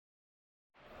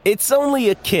It's only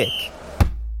a kick,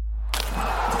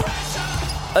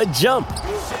 a jump,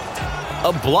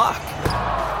 a block.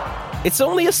 It's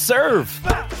only a serve.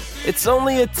 It's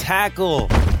only a tackle,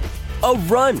 a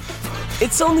run.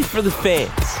 It's only for the fans.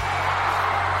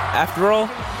 After all,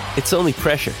 it's only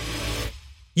pressure.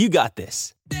 You got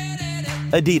this.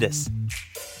 Adidas.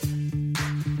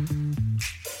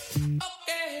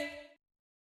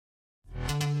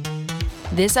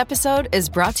 This episode is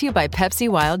brought to you by Pepsi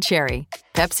Wild Cherry.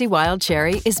 Pepsi Wild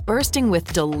Cherry is bursting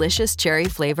with delicious cherry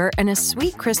flavor and a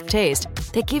sweet, crisp taste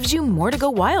that gives you more to go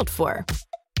wild for.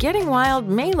 Getting wild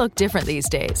may look different these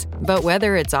days, but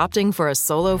whether it's opting for a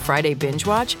solo Friday binge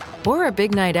watch or a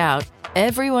big night out,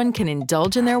 everyone can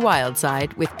indulge in their wild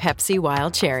side with Pepsi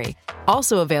Wild Cherry.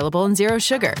 Also available in Zero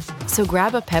Sugar. So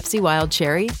grab a Pepsi Wild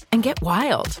Cherry and get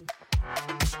wild.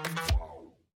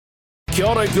 Kia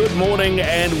ora, good morning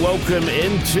and welcome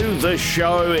into the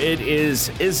show. It is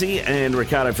Izzy and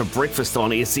Riccardo for breakfast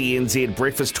on SENZ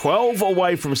Breakfast. 12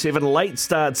 away from 7. Late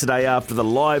start today after the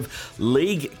live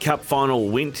League Cup final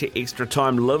went to extra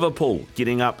time. Liverpool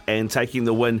getting up and taking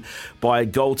the win by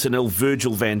 1-0.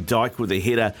 Virgil van Dijk with a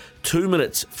header 2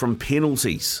 minutes from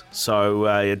penalties. So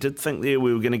I did think there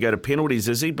we were going to go to penalties,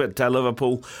 Izzy, but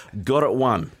Liverpool got it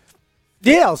won.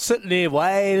 Yeah, I was sitting there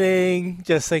waiting,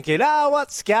 just thinking,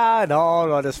 what's going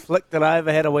on? I just flicked it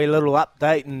over, had a wee little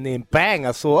update, and then bang,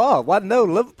 I saw,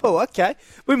 1-0 Liverpool, okay.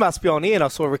 We must be on air, and I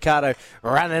saw Riccardo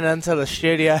running into the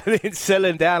studio and then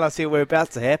settling down. I said, we're about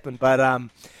to happen. But,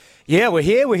 yeah, we're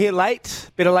here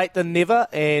late, better late than never,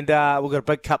 and we've got a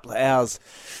big couple of hours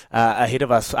ahead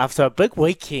of us after a big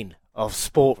weekend of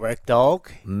sport, Rick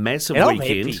Dog. Massive and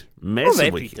weekend. I'm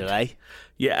happy today.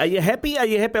 Yeah, are you happy?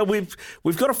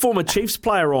 We've got a former Chiefs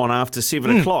player on after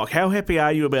 7 o'clock. How happy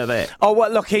are you about that? Oh,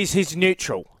 well, look, he's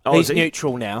neutral. He's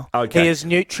neutral now. Okay. He is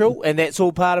neutral, and that's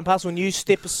all part and parcel. When you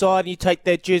step aside and you take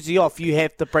that jersey off, you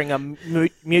have to bring a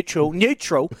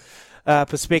neutral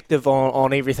perspective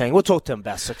on everything. We'll talk to him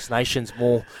about Six Nations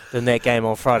more than that game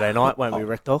on Friday night, won't we,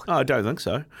 Rick Dog? Oh, I don't think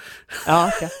so.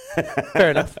 Oh, okay.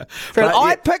 Fair enough.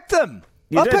 I picked them.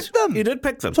 I picked them. You did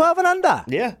pick them. 12 and under.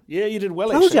 Yeah, you did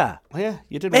well, Told actually. ya. Yeah,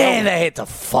 you did well. Man, they had to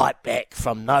fight back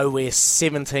from nowhere,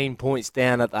 17 points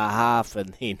down at the half,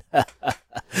 and then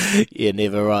you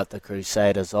never write the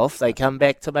Crusaders off. They come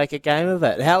back to make a game of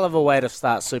it. Hell of a way to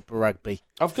start Super Rugby.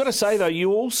 I've got to say, though,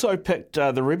 you also picked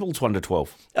the Rebels 1-12.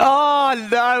 Oh,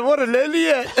 no, what an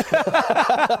idiot.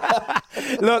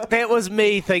 Look, that was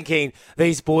me thinking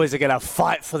these boys are going to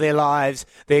fight for their lives.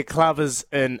 Their club is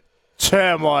in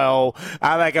turmoil.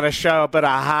 Are they going to show a bit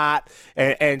of heart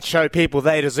and show people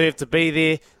they deserve to be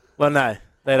there? Well, no,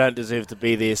 they don't deserve to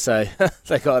be there, so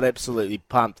they got absolutely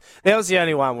pumped. That was the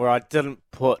only one where I didn't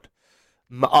put...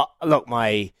 Look,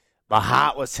 my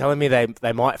heart was telling me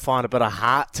they might find a bit of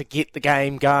heart to get the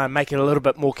game going, make it a little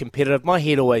bit more competitive. My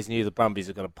head always knew the Brumbies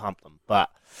were going to pump them, but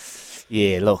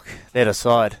yeah, look, that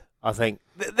aside, I think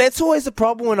that's always the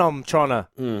problem when I'm trying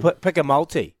to pick a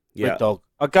multi, Red Dog.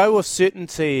 I go with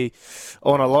certainty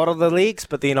on a lot of the legs,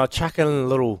 but then I chuck in a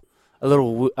little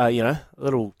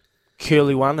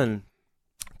curly one, and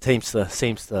seems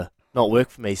to not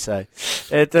work for me. So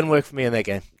it didn't work for me in that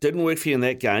game. Didn't work for you in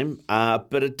that game,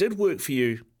 but it did work for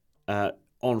you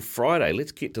on Friday.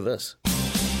 Let's get to this.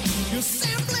 You're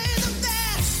simply the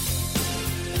best.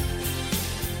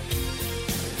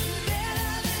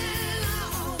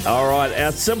 All right,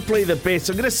 our Simply the Best.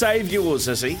 I'm going to save yours,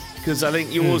 Izzy, because I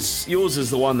think yours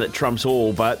is the one that trumps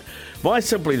all. But my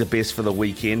Simply the Best for the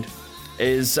weekend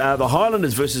is the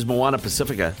Highlanders versus Moana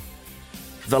Pacifica.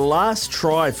 The last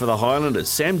try for the Highlanders,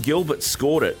 Sam Gilbert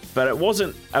scored it, but it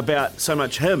wasn't about so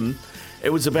much him. It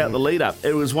was about the lead-up.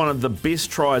 It was one of the best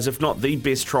tries, if not the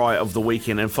best try of the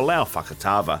weekend. And Falau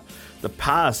Fakatava, the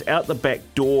pass out the back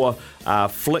door,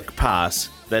 flick pass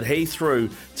that he threw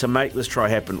to make this try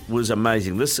happen was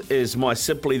amazing. This is my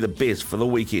Simply the Best for the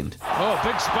weekend. Oh,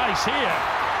 big space here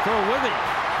for Withy.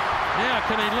 Now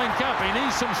can he link up? He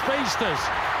needs some speedsters.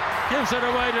 Gives it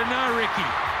away to Nariki.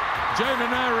 Jonah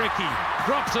Nariki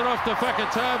drops it off to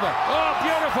Fakatava. Oh,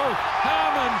 beautiful.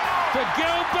 Harmon for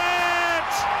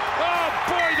Gilbert. Oh,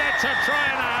 boy, that's a try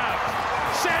and a half.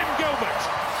 Sam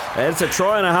Gilbert. It's a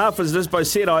try and a half, as Lisbo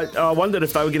said. I wondered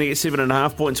if they were going to get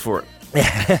 7.5 points for it.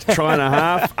 Try and a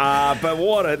half.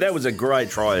 But that was a great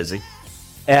try, Izzy.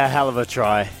 A hell of a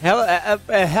try.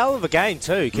 A hell of a game,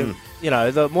 too. You know,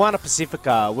 the Moana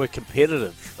Pacifica were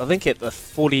competitive. I think at the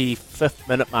 45th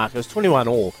minute mark, it was 21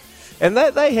 all. And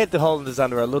they had the Highlanders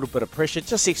under a little bit of pressure.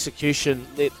 Just execution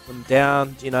let them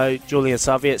down. You know, Julian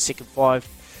Savia at second five.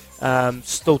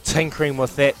 Still tinkering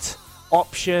with that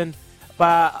option.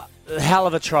 But hell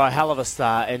of a try, hell of a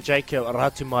start, and Jacob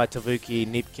Ratumai Tavuki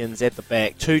Nipkins at the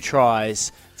back, 2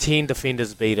 tries, 10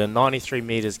 defenders beaten, 93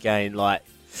 metres gained. Like,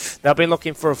 they've been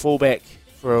looking for a fullback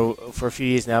for a few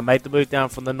years now, made the move down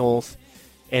from the north,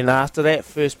 and after that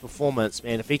first performance,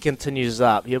 man, if he continues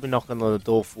up, he'll be knocking on the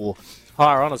door for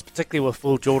higher honours, particularly with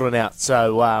Phil Jordan out.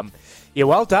 So, yeah,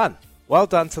 well done. Well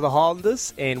done to the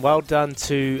Highlanders, and well done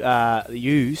to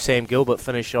you, Sam Gilbert,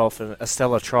 finish off a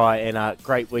stellar try and a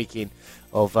great weekend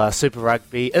of Super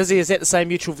Rugby. Izzy, is that the same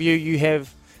mutual view you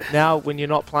have now when you're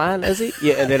not playing, Izzy?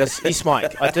 Yeah, and that is East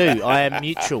Mike. I do. I am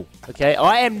neutral, okay?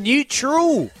 I am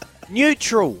neutral.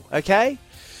 Neutral, okay?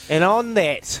 And on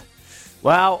that,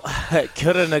 well, it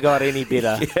couldn't have got any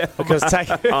better. Yeah, because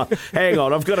hang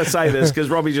on, I've got to say this because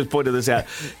Robbie just pointed this out.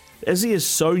 Izzy is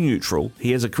so neutral,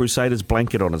 he has a Crusaders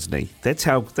blanket on his knee. That's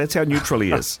how neutral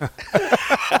he is.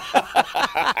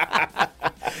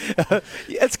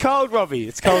 It's cold, Robbie.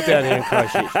 It's cold down here in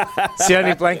Christchurch. It's the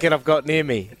only blanket I've got near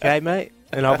me, okay, mate?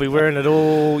 And I'll be wearing it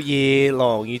all year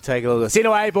long. You take a look at this.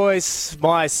 Anyway, boys,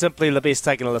 my Simply the Best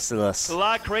taking a listen to this.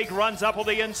 La Creek runs up on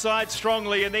the inside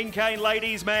strongly, and then Kane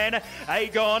ladies man.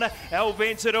 Agon, El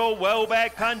Vencedor, well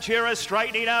back, Punchera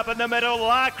straightening up in the middle.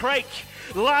 La Creek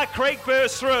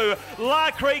bursts through.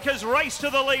 La Creek has raced to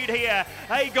the lead here.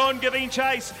 Agon giving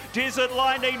chase. Desert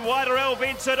Lightning, wider El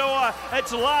Vencedor.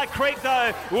 It's La Creek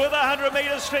though, with 100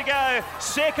 metres to go.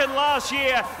 Second last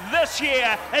year, this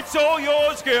year, it's all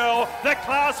yours, girl. The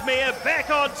class mare back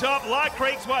on top. La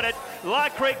Creek's won it. La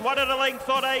Creek won it a length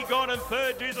on Agon in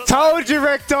third. Desert Told you,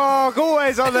 Rick Dog,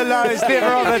 always on the nose, never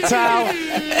on the tail.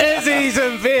 Izzy's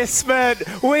investment.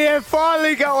 We have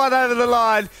finally got one over the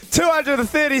line.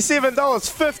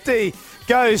 $237.50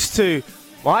 goes to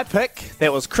my pick.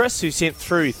 That was Chris who sent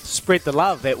through Spread the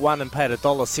Love. That won and paid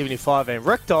 $1.75. And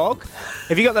Rick Dog,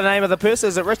 have you got the name of the person?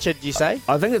 Is it Richard, you say?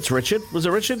 I think it's Richard. Was it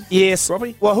Richard? Yes.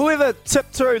 Robbie? Well, whoever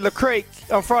tipped through La Creek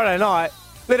on Friday night,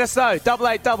 let us know,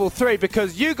 8833,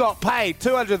 because you got paid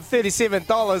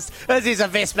 $237. Izzy's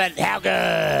investment. How good?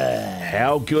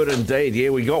 How good indeed.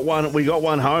 Yeah, we got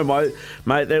one home.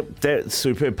 Mate, that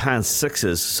superb paying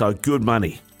sixes, so good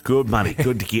money. Good money,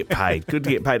 good to get paid,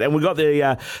 And we got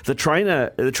the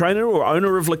trainer or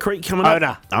owner of La Creek coming up.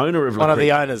 Owner of La Creek. One of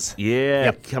the owners.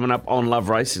 Yeah, coming up on Love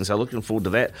Racing. So looking forward to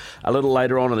that a little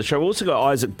later on in the show. We've also got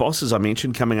Isaac Boss, as I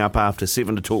mentioned, coming up after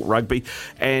 7 to talk rugby,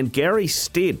 and Gary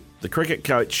Stead, the cricket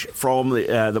coach from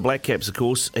the Black Caps, of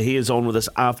course. He is on with us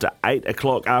after 8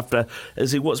 o'clock. After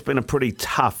what's been a pretty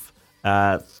tough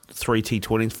 3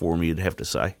 T20s for him, you'd have to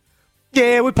say.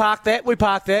 Yeah, we parked that.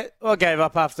 I gave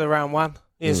up after round 1.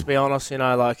 Yes, to be honest,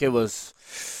 it was,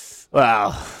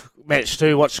 match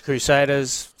 2, watched the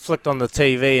Crusaders, flicked on the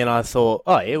TV, and I thought,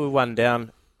 oh, yeah, we won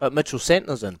down, but Mitchell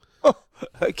Santner's in. Oh,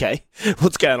 okay,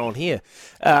 what's going on here?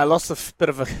 Lost a bit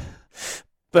of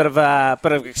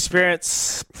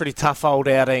experience, pretty tough old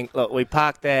outing. Look, we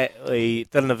parked that, we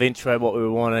didn't eventuate what we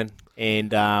were wanting,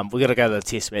 and we've got to go to the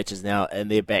test matches now, and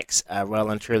their backs are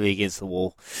well and truly against the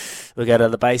wall. We'll go to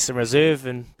the Basin Reserve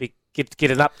and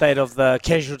get an update of the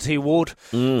casualty ward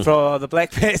from the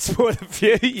Black Bats point of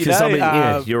view.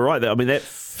 You're right. I mean, that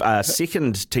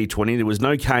second T20, there was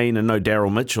no Kane and no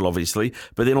Daryl Mitchell, obviously,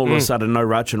 but then all of a sudden, no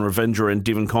Rachin Ravindra and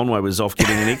Devon Conway was off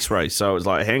getting an X-ray. So it was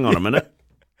like, hang on a minute.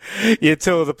 Yeah,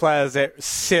 2 of the players that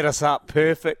set us up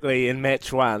perfectly in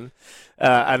match 1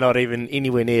 are not even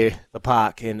anywhere near the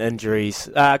park in injuries.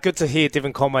 Good to hear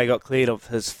Devon Conway got cleared of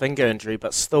his finger injury,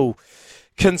 but still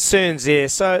concerns there.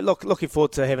 So, looking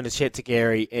forward to having a chat to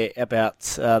Gary about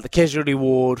the casualty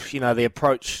ward, the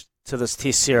approach to this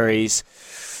test series,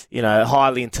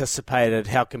 highly anticipated,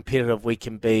 how competitive we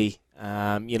can be,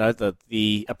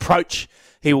 the approach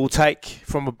he will take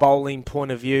from a bowling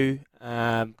point of view.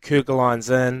 Kergeline's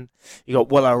in. You got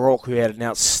Will O'Rourke, who had an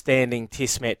outstanding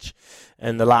test match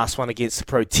in the last one against the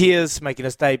Proteas, making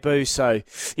his debut. So,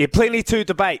 yeah, plenty to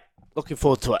debate. Looking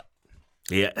forward to it.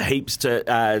 Yeah, heaps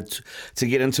to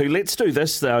get into. Let's do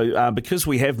this, though, because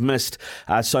we have missed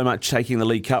so much taking the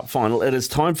League Cup final. It is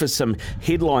time for some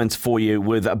headlines for you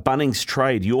with Bunnings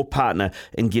Trade, your partner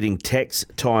in getting tax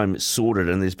time sorted.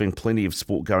 And there's been plenty of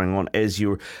sport going on, as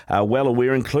you're well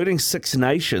aware, including Six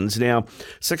Nations. Now,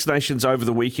 Six Nations over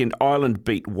the weekend, Ireland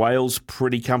beat Wales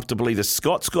pretty comfortably. The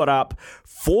Scots got up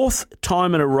 4th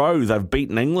time in a row. They've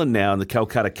beaten England now in the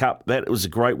Calcutta Cup. That was a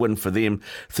great win for them,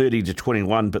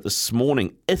 30-21. But this morning,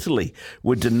 Italy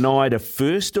were denied a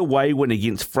first away win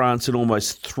against France in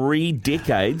almost 3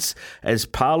 decades as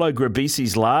Paolo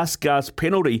Grabisi's last gasp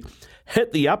penalty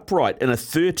hit the upright in a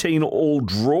 13-all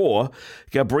draw.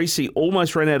 Gabrisi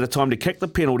almost ran out of time to kick the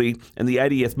penalty in the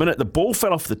 80th minute. The ball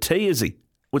fell off the tee, Izzy,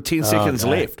 with 10 seconds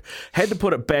left. Had to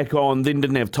put it back on, then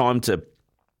didn't have time to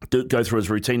go through his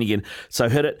routine again. So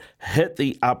hit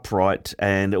the upright,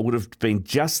 and it would have been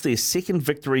just their second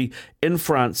victory in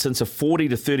France since a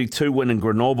 40-32 win in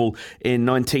Grenoble in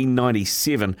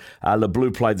 1997. Le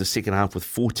Bleu played the second half with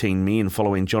 14 men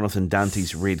following Jonathan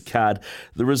Dante's red card.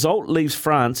 The result leaves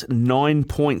France 9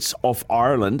 points off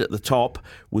Ireland at the top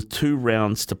with 2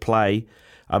 rounds to play.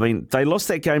 I mean, they lost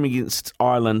that game against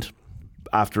Ireland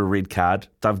after a red card.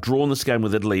 They've drawn this game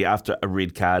with Italy after a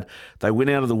red card. They went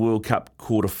out of the World Cup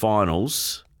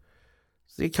quarterfinals.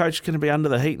 Is their coach going to be under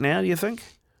the heat now, do you think?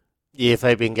 Yeah,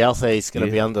 Fabian Galthi's going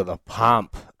to be under the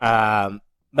pump.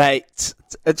 Mate,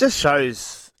 it just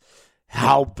shows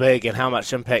how big and how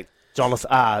much impact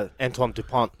Antoine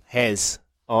Dupont has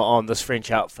on this French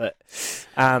outfit.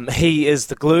 He is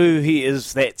the glue. He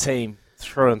is that team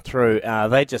through and through.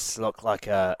 They just look like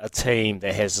a team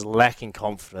that has lacking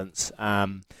confidence.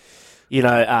 What's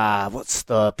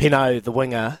the Pinot, the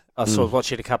winger? I was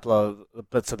watching a couple of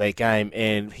bits of that game,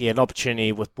 and he had an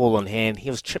opportunity with ball in hand. He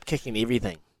was chip kicking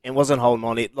everything and wasn't holding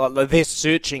on it. Like, they're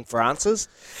searching for answers,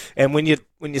 and when you're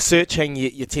searching,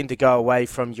 you tend to go away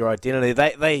from your identity.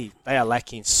 They are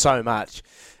lacking so much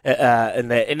in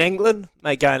that. In England,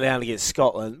 mate, going down against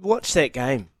Scotland, watch that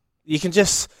game. You can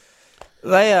just.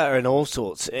 They are in all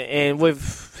sorts, and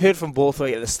we've heard from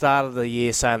Borthwick at the start of the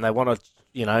year saying they want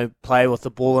to, play with the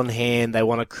ball in hand. They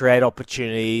want to create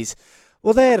opportunities.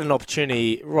 Well, they had an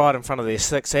opportunity right in front of their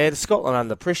six. They had Scotland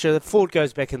under pressure. The forward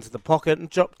goes back into the pocket and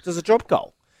does a drop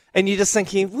goal. And you're just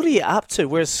thinking, what are you up to?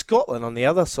 Whereas Scotland, on the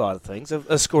other side of things,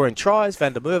 are scoring tries.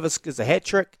 Van der Merwe gives a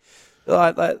hat-trick.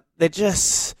 They're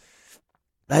just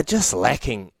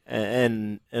lacking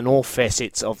in all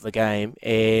facets of the game.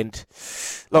 And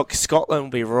look, Scotland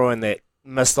will be ruining that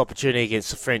missed opportunity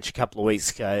against the French a couple of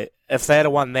weeks ago. If they had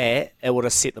won that, it would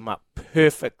have set them up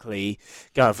perfectly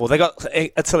going forward. They got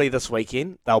Italy this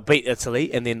weekend. They'll beat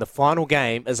Italy, and then the final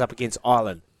game is up against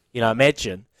Ireland.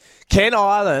 Imagine. Can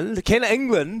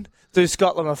England do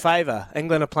Scotland a favour?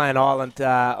 England are playing Ireland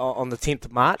on the 10th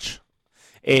of March,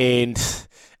 and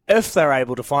if they're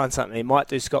able to find something, they might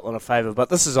do Scotland a favour. But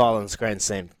this is Ireland's Grand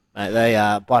Slam. They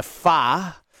are by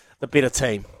far the better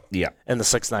team in the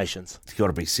Six Nations. It's got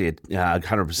to be said. I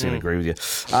 100% agree with you.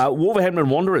 Wolverhampton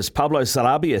Wanderers, Pablo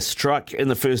Sarabia struck in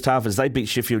the first half as they beat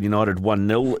Sheffield United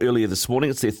 1-0 earlier this morning.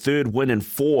 It's their third win in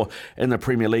 4 in the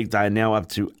Premier League. They are now up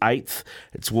to 8th.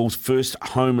 It's Wolves' first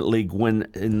home league win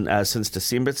since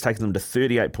December. It's taken them to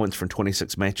 38 points from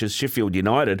 26 matches. Sheffield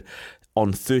United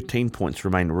on 13 points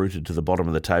remain rooted to the bottom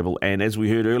of the table. And as we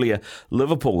heard earlier,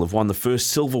 Liverpool have won the first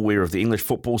silverware of the English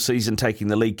football season, taking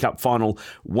the League Cup final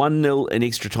 1-0 in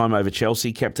extra time over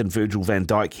Chelsea. Captain Virgil van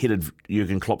Dijk headed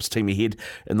Jurgen Klopp's team ahead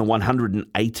in the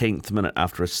 118th minute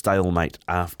after a stalemate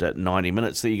after 90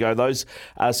 minutes. There you go. Those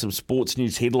are some sports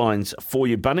news headlines for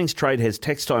you. Bunnings Trade has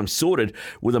tax time sorted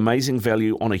with amazing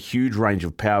value on a huge range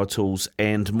of power tools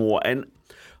and more. And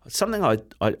something I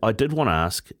did want to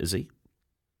ask, Izzy,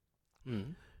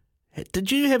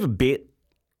 did you have a bet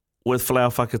with Folau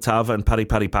Fakatava and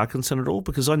Pari Parkinson at all?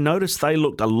 Because I noticed they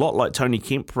looked a lot like Tony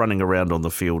Kemp running around on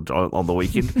the field on the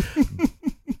weekend.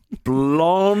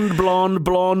 blonde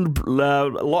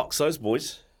locks, those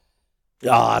boys.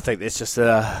 Oh, I think that's just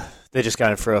they're just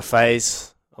going through a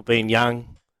phase of being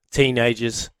young,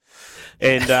 teenagers.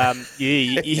 And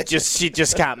you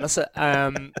just can't miss it.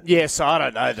 So I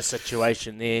don't know the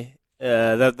situation there.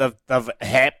 They've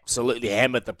absolutely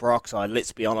hammered the peroxide,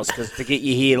 let's be honest, because to get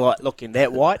your hair looking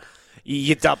that white,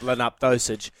 you're doubling up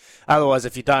dosage. Otherwise,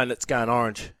 if you don't, it's going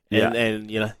orange.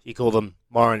 And you call them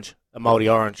orange, a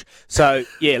Māori orange. So,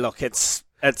 look, it's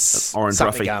orange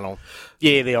something ruffy going on.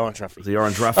 Yeah, the orange ruffy. The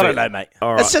orange ruffy. I don't know, mate.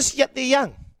 All right. It's just, they're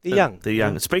young. They're young. They're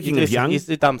young. Speaking of young, you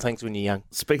do dumb things when you're young.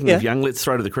 Speaking of young, let's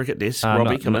throw to the cricket desk.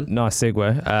 Robbie, come in. Nice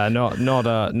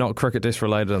segue. Not cricket desk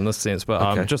related in this sense, but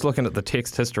I'm just looking at the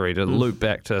text history to loop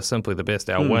back to Simply the Best,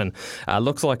 our win.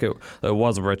 Looks like it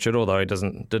was Richard, although he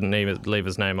didn't even leave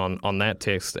his name on that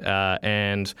text.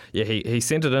 He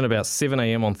sent it in about 7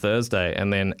 a.m. on Thursday,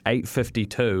 and then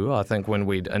 8:52, I think, when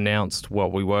we'd announced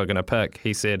what we were going to pick,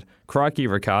 he said, "Crikey,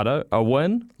 Riccardo, a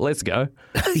win? Let's go."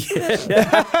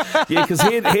 Because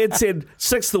he had said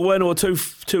 6 the win or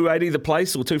 280 the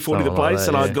place or 240 the place,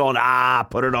 and I'd gone,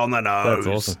 put it on the nose.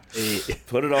 That's awesome.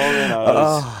 Put it on the nose.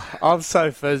 Oh, I'm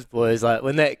so fizzed, boys. Like,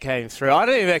 when that came through, I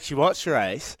didn't even actually watch the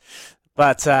race,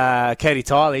 but Katie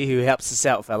Tiley, who helps us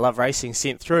out with our Love Racing,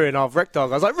 sent through, and I've Rick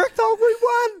Dog. I was like, Rick Dog, we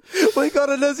won. We got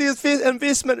an Izzy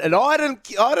investment, and I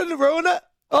didn't ruin it.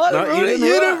 You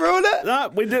didn't ruin it. No,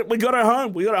 we did. We got it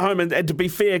home. And to be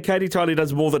fair, Katie Tiley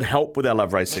does more than help with our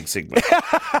love racing segment.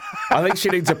 I think she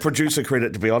needs a producer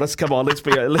credit, to be honest. Come on, let's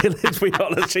be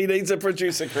honest. She needs a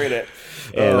producer credit.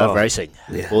 Yeah, Love Racing.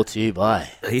 Brought to you by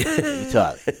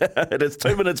Tiley. It is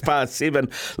 2 minutes past 7.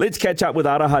 Let's catch up with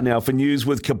Araha now for news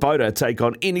with Kubota. Take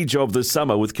on any job this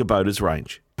summer with Kubota's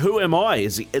range. Who am I?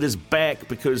 It is back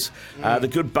because the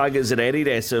good buggers at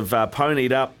Adidas have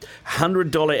ponied up.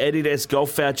 $100 Adidas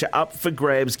golf voucher up for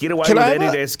grabs. Get away with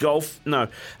Adidas golf. No.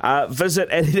 Visit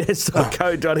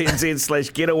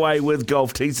adidas.co.nz/getaway with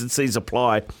golf. T's and C's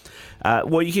apply.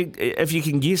 Well, you can, if you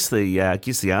can guess the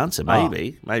answer,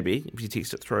 maybe if you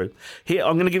text it through. Here,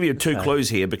 I'm going to give you 2 clues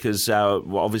here because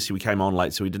obviously we came on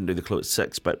late, so we didn't do the clue at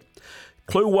 6. But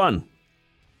clue 1.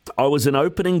 I was an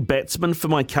opening batsman for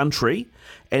my country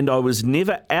and I was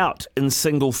never out in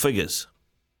single figures.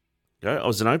 Okay? I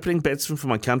was an opening batsman for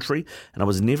my country and I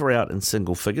was never out in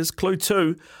single figures. Clue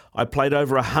 2, I played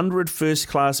over 100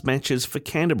 first-class matches for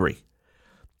Canterbury.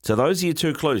 So those are your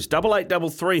 2 clues.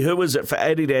 8833, who is it for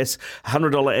Adidas?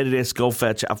 $100 Adidas golf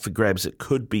voucher up for grabs. It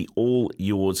could be all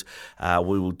yours.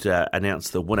 We will announce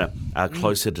the winner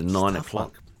closer to 9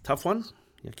 o'clock. Tough one?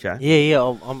 Okay.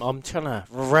 Yeah. I'm trying to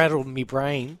rattle my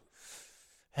brain.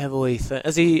 Have a wee think.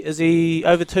 Is he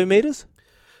over 2 metres?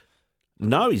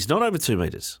 No, he's not over 2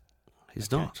 metres.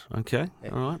 He's not. Okay. Yeah.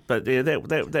 All right. But yeah,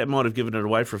 that might have given it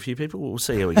away for a few people. We'll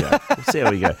see how we go.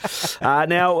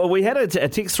 Now, we had a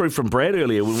text through from Brad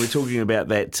earlier when we were talking about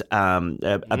that,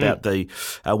 about the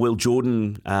Will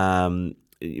Jordan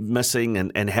missing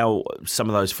and how some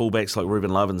of those fullbacks like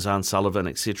Ruben Love and Zahn Sullivan,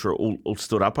 etc., all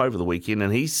stood up over the weekend.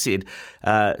 And he said,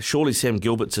 surely Sam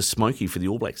Gilbert's a smoky for the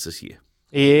All Blacks this year.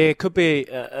 Yeah, it could be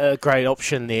a great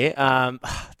option there.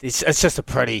 It's just a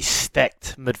pretty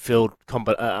stacked midfield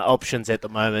options at the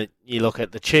moment. You look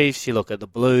at the Chiefs, you look at the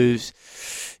Blues.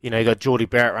 You know, you got Geordie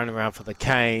Barrett running around for the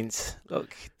Canes.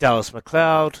 Look, Dallas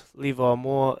McLeod, Levi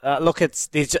Moore.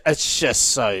 It's just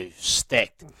so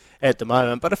stacked at the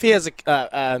moment. But if he has a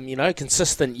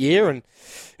consistent year and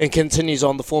continues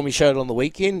on the form he showed on the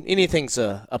weekend, anything's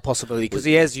a possibility because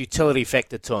he has utility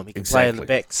factor to him. He can play in the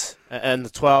backs. In the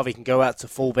 12, he can go out to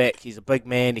fullback. He's a big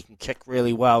man. He can kick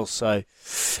really well. So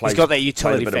he's got that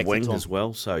utility factor to him. Played a bit of wing as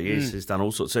well. So yes, he's done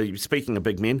all sorts. So speaking of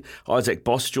big men, Isaac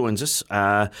Boss joins us.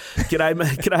 G'day,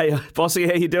 mate. G'day, Bossy.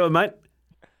 How you doing, mate?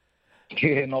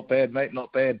 Yeah, not bad, mate.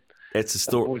 Not bad. That's the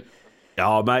story.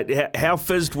 Oh, mate, how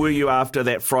fizzed were you after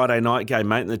that Friday night game,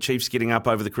 mate, and the Chiefs getting up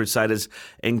over the Crusaders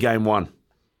in Game 1?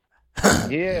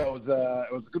 Yeah, it was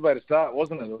a good way to start,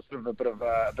 wasn't it? It was sort of a bit of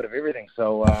everything.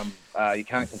 So you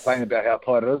can't complain about how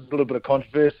tight it is. A little bit of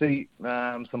controversy,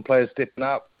 some players stepping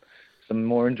up, some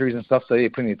more injuries and stuff. So yeah,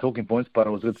 plenty of talking points. But it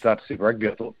was a good start to Super Rugby,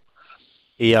 I thought.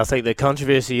 Yeah, I think the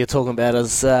controversy you're talking about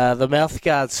is the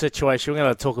mouthguard situation. We're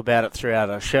going to talk about it throughout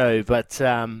our show, but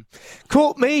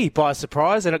caught me by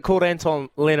surprise, and it caught Anton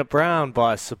Leonard-Brown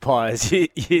by surprise.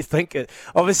 You think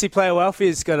obviously player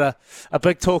welfare's got a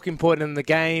big talking point in the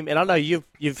game, and I know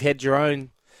you've had your own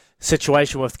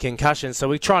situation with concussion, so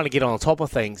we're trying to get on top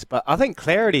of things, but I think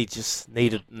clarity just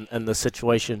needed in the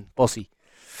situation, Bossy.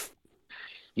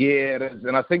 Yeah, it is,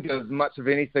 and I think as much of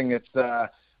anything, it's.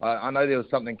 I know there was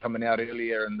something coming out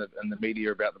earlier in the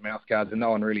media about the mouth guards, and no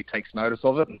one really takes notice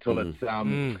of it until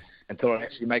until it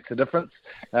actually makes a difference.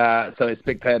 So as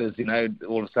spectators,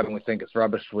 all of a sudden we think it's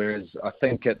rubbish. Whereas I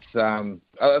think it's going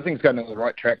on the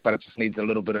right track, but it just needs a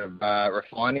little bit of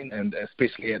refining, and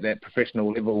especially at that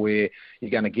professional level where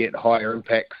you're going to get higher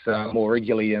impacts more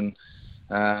regularly. And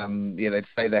they'd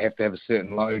say they have to have a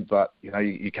certain load, but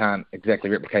you can't exactly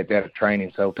replicate that at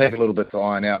training. So it'll take a little bit to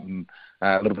iron out, and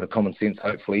a little bit of common sense,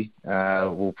 hopefully,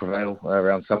 will prevail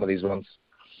around some of these ones.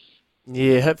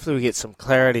 Yeah, hopefully we get some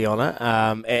clarity on it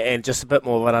and just a bit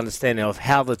more of an understanding of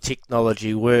how the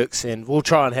technology works. And we'll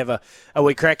try and have a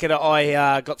wee crack at it.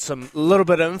 I got some little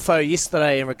bit of info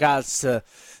yesterday in regards to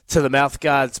the mouth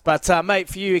guards. But, mate,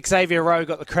 for you, Xavier Rowe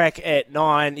got the crack at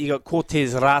 9. You got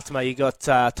Cortez Ratama. You got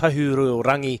Tahuru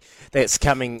Rangi that's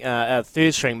coming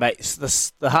third string, mate.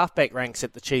 The halfback ranks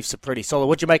at the Chiefs are pretty solid.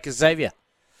 What'd you make of Xavier?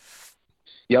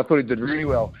 Yeah, I thought he did really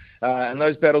well. And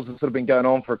those battles have sort of been going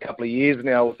on for a couple of years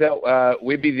now. Without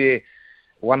Webby there,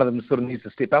 one of them sort of needs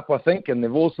to step up, I think. And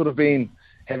they've all sort of been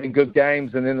having good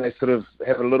games, and then they sort of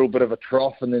have a little bit of a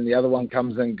trough, and then the other one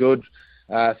comes in good.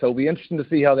 So it'll be interesting to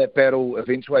see how that battle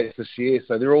eventuates this year.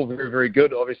 So they're all very, very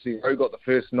good. Obviously, Rowe got the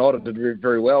first nod and did very,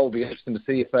 very well. It'll be interesting to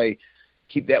see if they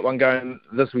keep that one going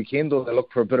this weekend or they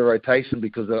look for a bit of rotation,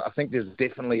 because I think there's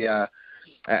definitely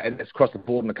and that's across the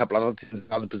board in a couple of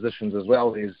other positions as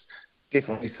well. There's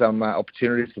definitely some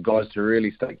opportunities for guys to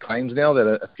really stake claims now that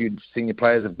a few senior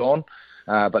players have gone.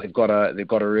 but they've got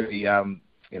to really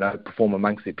perform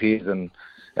amongst their peers. And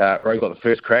Rowe got the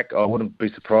first crack. I wouldn't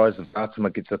be surprised if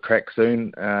Artima gets a crack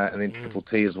soon, and then Triple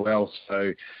T as well.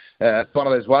 So it's one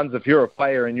of those ones. If you're a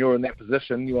player and you're in that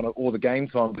position, you want all the game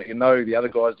time, but the other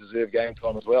guys deserve game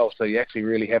time as well. So you actually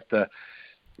really have to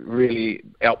really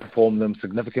outperform them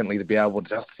significantly to be able to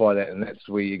justify that, and that's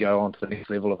where you go on to the next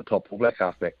level of the top All Black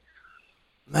halfback.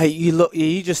 Mate,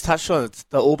 you just touched on it,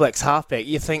 the All Blacks halfback.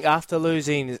 You think after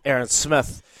losing Aaron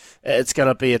Smith, it's going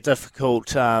to be a difficult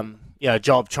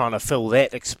job trying to fill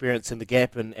that experience in the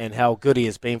gap and how good he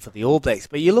has been for the All Blacks.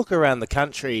 But you look around the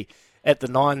country at the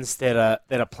nines that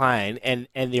are playing and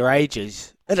their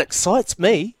ages, it excites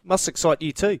me. Must excite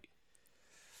you too.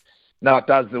 No, it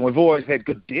does, and we've always had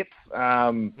good depth.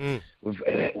 We've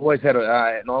always had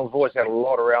a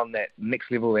lot around that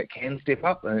next level that can step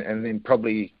up, and then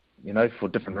probably for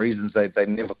different reasons they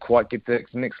never quite get to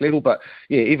the next level. But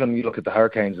yeah, even you look at the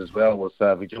Hurricanes as well with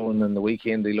Vigilan in the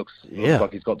weekend. He looks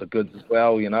like he's got the goods as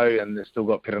well, and they've still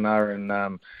got Perenara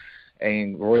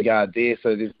and Roygaard there,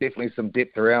 so there's definitely some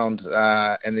depth around,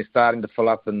 and they're starting to fill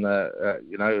up in the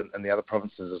in the other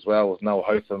provinces as well with Noah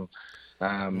Hotham.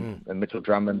 And Mitchell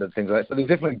Drummond and things like that. So there's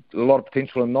definitely a lot of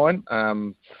potential in nine.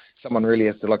 Someone really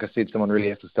has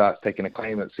to start taking a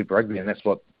claim at Super Rugby, and that's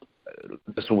what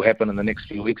this will happen in the next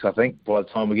few weeks, I think. By the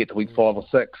time we get to week 5 or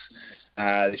 6,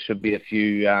 there should be a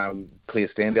few clear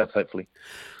standouts, hopefully.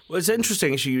 Well, it's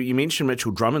interesting, actually, you mentioned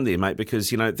Mitchell Drummond there, mate, because,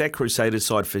 that Crusaders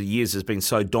side for years has been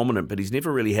so dominant, but he's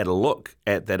never really had a look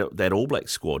at that All Black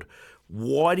squad.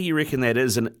 Why do you reckon that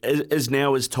is? And is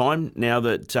now his time, now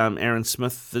that Aaron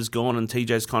Smith is gone and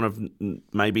TJ's kind of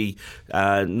maybe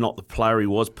not the player he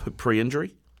was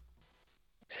pre-injury?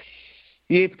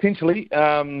 Yeah, potentially.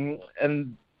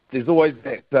 And there's always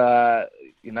that, that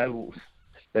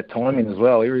timing as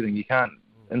well. Everything. You can't,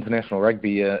 international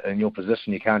rugby in your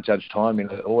position, you can't judge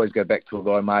timing. I always go back to a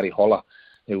guy, Marty Holler,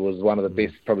 who was one of the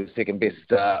best, probably the second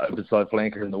best open side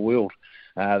flanker in the world.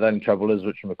 The only trouble is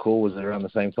Richard McCaw was around the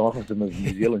same time as him as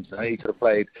New Zealand. He could have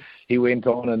played. He went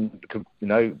on and could,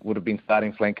 would have been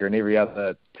starting flanker in every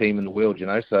other team in the world.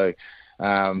 So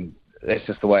that's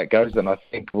just the way it goes. And I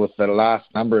think with the last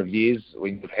number of years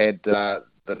we've had the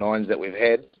nines that we've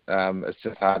had, it's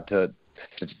just hard to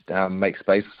make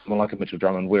space for someone like a Mitchell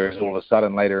Drummond. Whereas all of a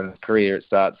sudden later in his career it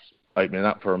starts opening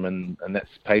up for him, and that's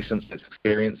patience, that's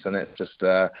experience, and that's just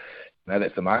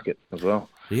that's the market as well.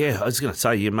 Yeah, I was going to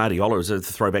say, Marty Oller is a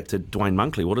throwback to Dwayne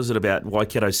Monkley. What is it about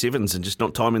Waikato Sevens and just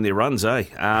not timing their runs, eh?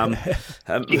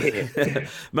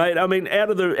 Mate, I mean, out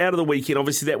of the weekend,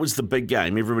 obviously that was the big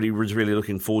game. Everybody was really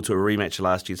looking forward to a rematch of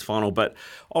last year's final. But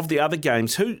of the other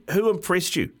games, who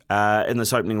impressed you in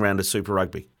this opening round of Super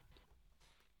Rugby?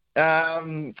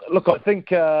 Look, I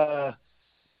think I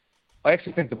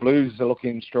actually think the Blues are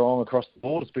looking strong across the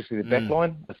board, especially the back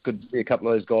line. It's good to see a couple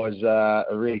of those guys are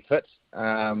really fit.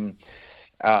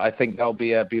 I think they'll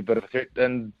be a bit of a threat.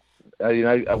 And,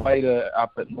 away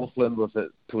up at Northland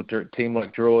to a team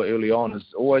like Draw early on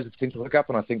is always a potential hiccup,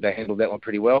 and I think they handled that one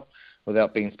pretty well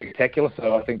without being spectacular.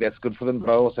 So I think that's good for them.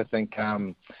 But I also think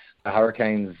the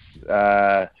Hurricanes,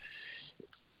 I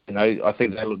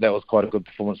think that was quite a good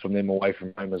performance from them away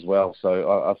from home as well.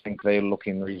 So I think they're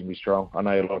looking reasonably strong. I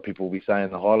know a lot of people will be saying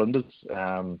the Highlanders.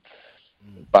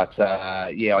 But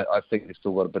I think they've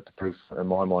still got a bit to prove in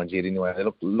my mind yet anyway. They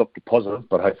look positive,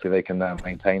 but hopefully they can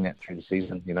maintain that through the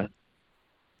season,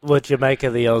 What do you make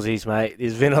of the Aussies, mate?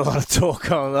 There's been a lot of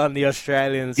talk on the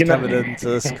Australians coming into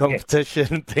this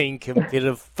competition, being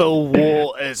competitive. Phil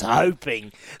Waugh is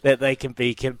hoping that they can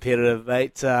be competitive,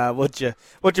 mate. What do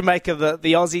you make of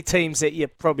the Aussie teams that you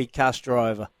probably cast your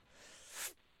eye over?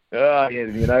 Yeah,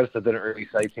 you noticed I didn't really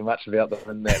say too much about them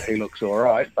and that he looks all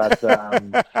right. But,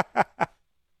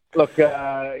 look,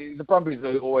 the Brumbies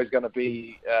are always going to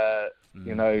be,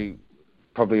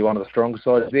 probably one of the stronger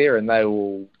sides there, and they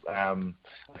will, I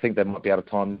think they might be out of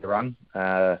time to run.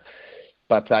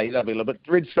 But they'll be a little bit.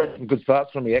 Reds showed some good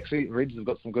starts from me, actually. Reds have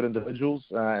got some good individuals,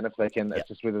 and if they can, it's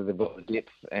just whether they've got the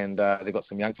depth, and they've got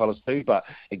some young fellas too. But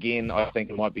again, I think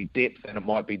it might be depth, and it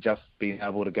might be just being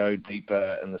able to go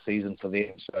deeper in the season for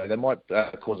them. So they might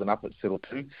cause an upset or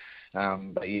two.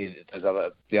 But yeah,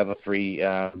 the other three,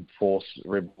 Force,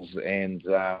 Rebels, and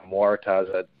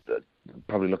Waratahs are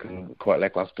probably looking quite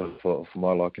lacklustre for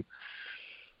my liking.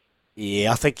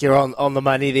 Yeah, I think you're on the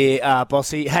money there,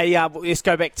 Bossy. Hey, let's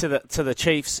go back to the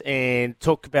Chiefs and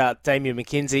talk about Damian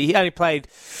McKenzie. He only played,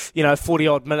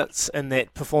 40-odd minutes in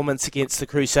that performance against the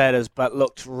Crusaders, but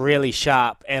looked really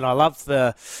sharp. And I love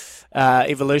the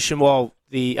evolution,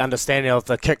 the understanding of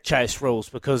the kick chase rules,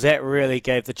 because that really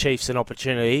gave the Chiefs an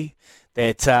opportunity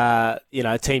that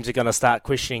teams are going to start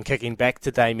questioning kicking back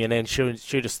to Damien and Sean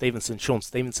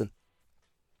Stevenson.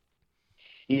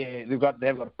 Yeah, they've got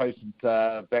a posted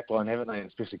backline, haven't they? And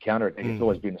especially counter attack. It's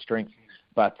always been a strength.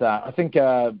 But I think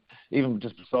even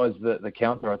just besides the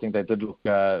counter, I think they did look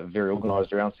very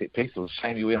organised around set piece. It was a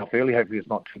shame he went off early. Hopefully it's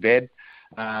not too bad.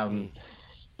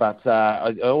 But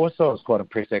I also was quite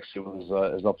impressed actually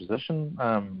with his opposition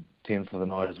 10 for the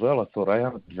night as well. I thought they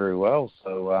did very well.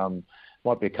 So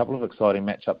might be a couple of exciting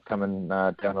matchups coming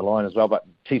down the line as well. But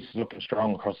Chiefs is looking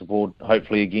strong across the board.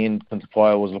 Hopefully again,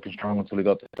 Quintapaya was looking strong until he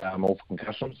got that awful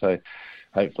concussion. So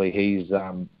hopefully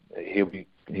he'll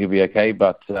be okay.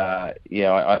 But I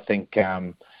think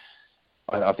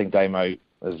Damo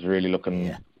is really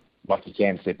looking like he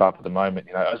can step up at the moment.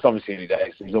 It's obviously early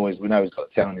days. We know he's got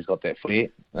the talent, he's got that flair.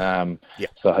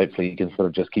 So hopefully he can sort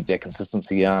of just keep that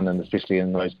consistency on, and especially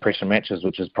in those pressure matches,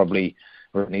 which is probably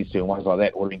where it needs to, and ones like that.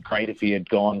 It would have been great if he had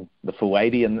gone the full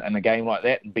 80 in a game like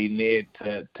that and been there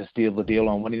to steal the deal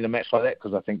on winning a match like that,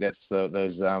 because I think that's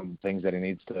those things that he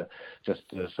needs to just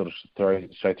sort of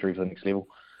show through for the next level.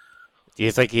 Do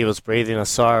you think he was breathing a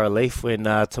sigh of relief when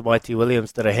Tamaiti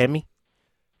Williams did a hammy?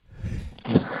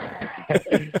 I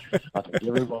think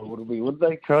everyone would be, wouldn't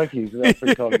they? Crikey, that's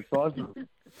pretty kind of exciting.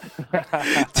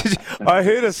 I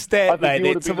heard a stat, mate,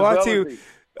 that Tamaiti...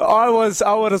 I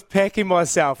was packing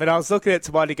myself, and I was looking at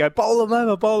Tamaiti go, bowl him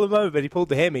over, but he pulled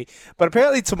the hammy. But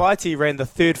apparently Tamaiti ran the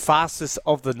third fastest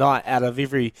of the night out of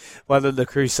every one of the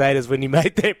Crusaders when he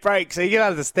made that break. So you can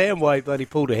understand why he bloody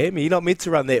pulled a hammy. You're not meant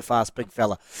to run that fast, big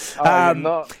fella. You're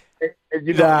not. If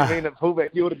you know what I mean, at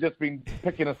fullback, you would have just been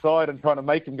picking aside and trying to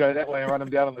make him go that way and run him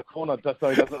down in the corner just so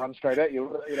he doesn't run straight at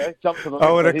you. Jump to the left.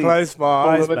 I would have closed my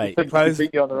eyes, mate.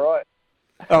 On the right.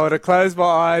 I would have closed my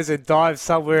eyes and dived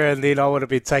somewhere, and then I would have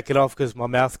been taken off because my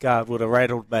mouth guard would have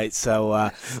rattled, mate.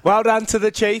 So well done to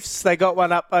the Chiefs. They got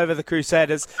one up over the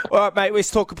Crusaders. All right, mate,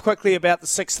 let's talk quickly about the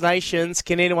Six Nations.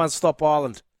 Can anyone stop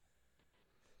Ireland?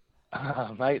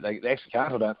 Mate, they actually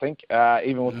can't, I don't think.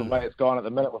 Even with the way it's gone at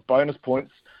the minute with bonus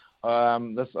points. There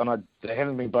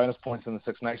haven't been bonus points in the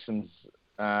Six Nations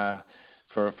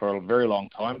for a very long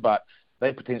time, but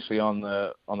they're potentially on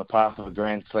the path of a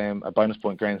Grand Slam, a bonus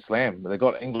point Grand Slam. They've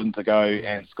got England to go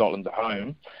and Scotland at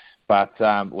home, but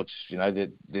which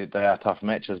they are tough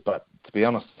matches. But to be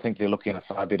honest, I think they're looking at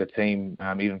a far better team.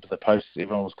 Even for the post,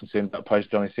 everyone was concerned about post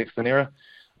Johnny Sexton era.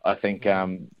 I think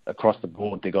across the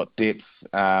board they got depth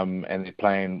and they're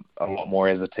playing a lot more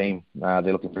as a team. They're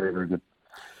looking very, very good.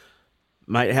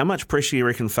 Mate, how much pressure do you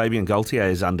reckon Fabien Gaultier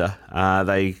is under?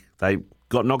 They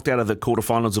got knocked out of the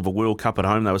quarterfinals of a World Cup at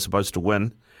home they were supposed to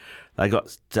win. They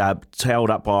got towed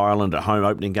up by Ireland at home,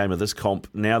 opening game of this comp.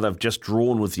 Now they've just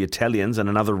drawn with the Italians and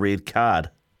another red card.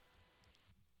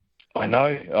 I know.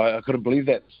 I couldn't believe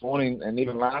that this morning. And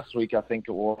even last week, I think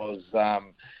it was,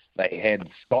 they had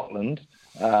Scotland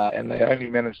and they only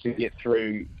managed to get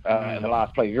through in the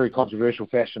last play. Very controversial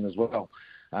fashion as well.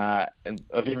 And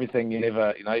of everything you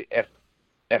ever,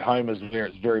 at home is where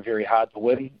it's very, very hard to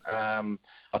win.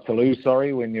 To lose,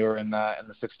 when you're in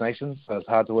the Six Nations. So it's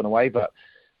hard to win away, but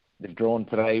they've drawn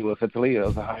today with Italy. It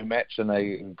was a home match, and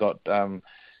they got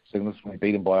significantly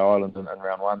beaten by Ireland in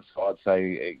round one. So I'd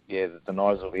say, the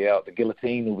knives will be out. The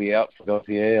guillotine will be out for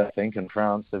Gaultier, I think, in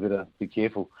France. They better be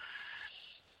careful.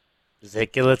 Is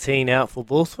that guillotine out for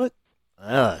Borthwick?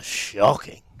 Oh,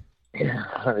 shocking. Yeah,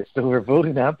 they're still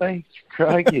rebuilding, aren't they?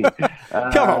 Crikey.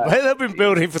 Come on, mate. They've been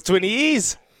building for 20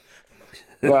 years.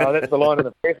 Well, that's the line of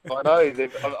the press. I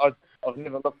know. I've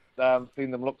never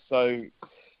seen them look so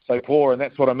poor, and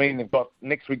that's what I mean.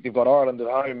 Next week they've got Ireland at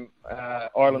home.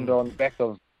 Ireland are on the back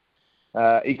of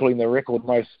equaling the record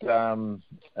most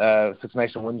Six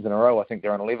Nation wins in a row. I think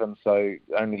they're on 11, so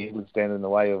only England stand in the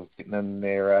way of getting in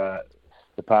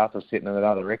the path of setting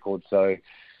another record. So it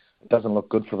doesn't look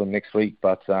good for them next week.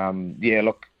 But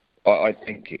I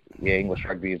think English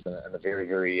rugby is in a very,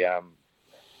 very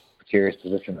precarious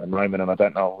position at the moment, and I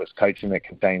don't know if it's coaching that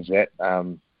contains that.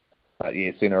 But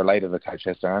sooner or later the coach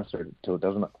has to answer to it,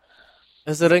 doesn't it?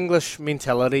 Is it English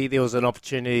mentality? There was an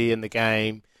opportunity in the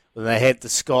game when they had the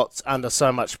Scots under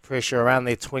so much pressure around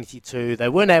their 22. They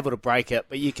weren't able to break it,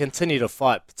 but you continue to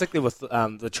fight, particularly with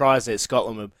the tries that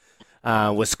Scotland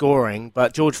were scoring.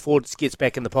 But George Ford gets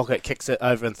back in the pocket, kicks it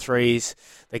over in threes.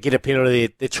 They get a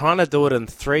penalty. They're trying to do it in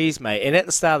threes, mate. And at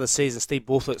the start of the season, Steve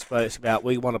Borthwick spoke about,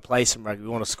 we want to play some rugby, we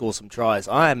want to score some tries.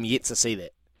 I am yet to see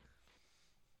that.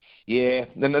 Yeah,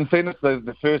 and in fairness,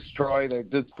 the first try they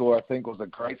did score, I think, was a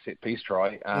great set-piece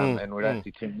try, and we don't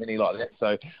see too many like that.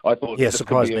 So I thought this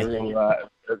could be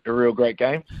a real great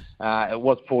game. It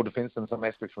was poor defence in some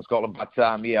aspects from Scotland, but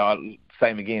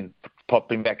same again.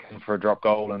 popping back in for a drop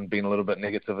goal and being a little bit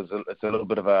negative. It's a little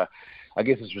bit of a, I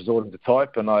guess it's resorting to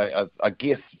type, and I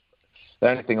guess the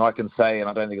only thing I can say, and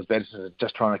I don't think it's bad, is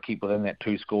just trying to keep within that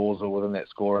 2 scores or within that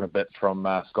score and a bit from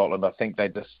Scotland. I think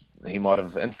he might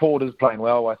have, and Ford is playing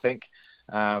well, I think,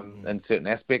 in certain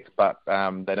aspects, but they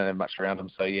don't have much around them.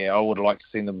 So yeah, I would have liked to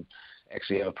see them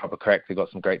actually have a proper crack. They've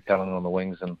got some great talent on the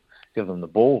wings and give them the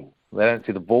ball. They don't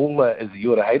see the ball as you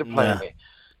would have hated playing there.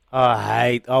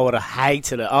 I would have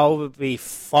hated it. I would be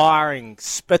firing,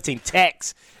 spitting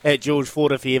tacks at George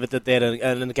Ford if he ever did that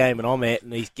in the game and I'm at,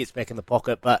 and he gets back in the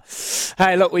pocket. But,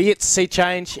 hey, look, we're yet to see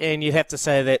change, and you'd have to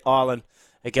say that Ireland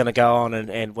are going to go on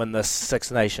and win this Six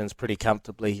Nations pretty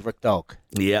comfortably. Rick Dog.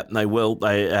 Yeah, they will.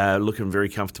 They are looking very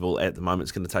comfortable at the moment.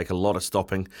 It's going to take a lot of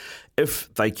stopping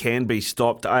if they can be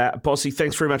stopped. Bossy,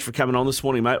 thanks very much for coming on this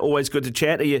morning, mate. Always good to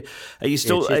chat. Are you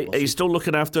still still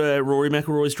looking after Rory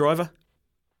McIlroy's driver?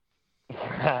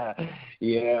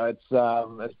 Yeah, it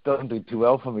doesn't do too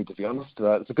well for me, to be honest.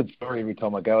 It's a good story every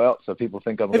time I go out, so people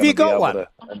think I'm going to be able to.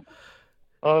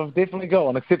 I've definitely got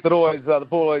one, except that the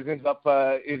ball always ends up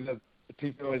either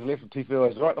 2 fairways left or 2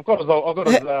 fairways right. I've got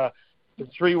his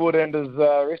 3-wood and his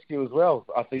rescue as well.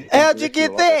 I think. How'd you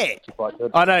get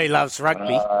that? I know he loves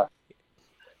rugby.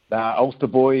 Ulster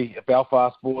boy,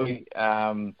 Belfast boy.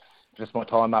 Just my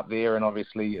time up there, and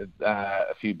obviously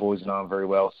a few boys know him very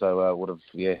well, so would have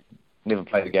never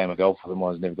played a game of golf with him.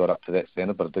 I never got up to that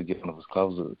standard, but I did get a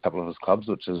couple of his clubs,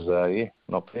 which is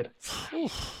not bad.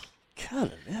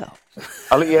 Cut it out.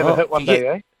 I'll let you have a hit one day,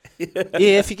 eh?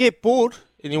 Yeah, if you get bored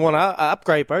and you want to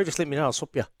upgrade, bro, just let me know. I'll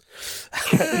swap you.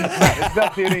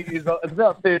 It's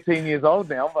about 13 years old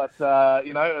now, but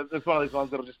it's one of those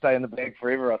ones that'll just stay in the bag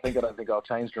forever. I don't think I'll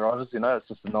change drivers. It's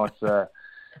just a nice.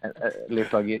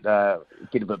 Left I get a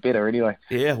bit better anyway.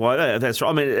 Yeah, well, that's right.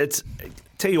 I mean,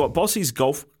 tell you what, Bossy's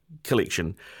golf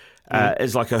collection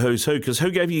is like a who's who. Because who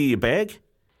gave you your bag?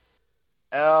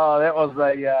 Oh, that was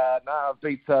I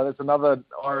beat. There's another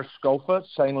Irish golfer,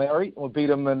 Shane Lowry. We beat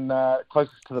him in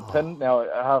closest to the pin. Now it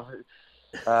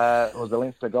was a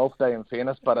Leinster Golf Day, in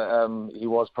fairness, but he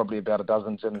was probably about a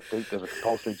dozen gin deep. There's a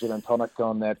compulsory gin and tonic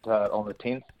on the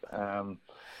 10th.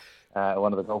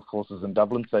 One of the golf courses in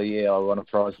Dublin. So yeah, I won a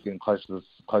prize getting closer to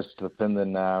the pin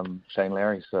than Shane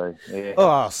Lowry. So yeah.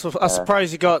 Oh, so I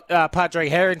suppose you got Padraig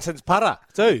Harrington's putter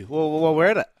too. Well, we're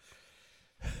at it.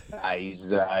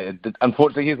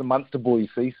 Unfortunately, he's a Munster boy, you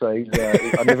see. So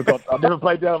I never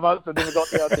played down at Munster. Never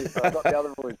got down there. So I got the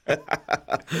other boys.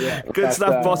 Yeah, good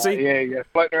stuff, Bossy. Yeah,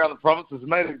 floating around the provinces.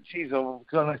 Mate, geez, I'm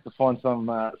going to have to find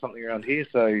something around here.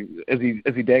 So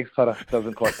Izzy Dag's putter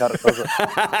doesn't quite cut it, does it?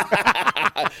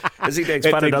 Izzy Dag's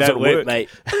putter doesn't work, mate.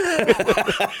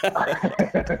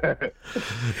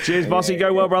 Cheers, Bossy.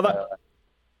 Go well, brother.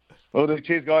 Well,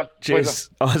 cheers, guys. Cheers.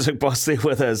 Isaac Boss there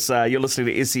with us. You're listening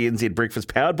to SENZ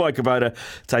Breakfast, powered by Kubota.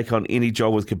 Take on any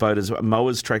job with Kubota's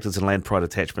mowers, tractors and land pride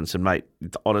attachments. And, mate,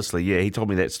 honestly, yeah, he told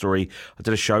me that story. I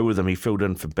did a show with him. He filled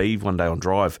in for Beeve one day on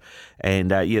Drive.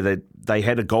 And, they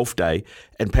had a golf day.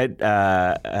 And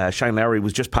Shane Lowry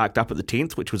was just parked up at the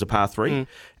 10th, which was a par 3.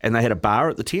 And they had a bar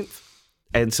at the 10th.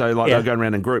 And so, they were going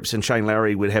around in groups, and Shane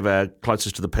Lowry would have a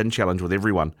closest to the pin challenge with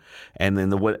everyone, and then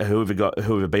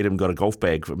whoever beat him got a golf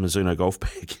bag, a Mizuno golf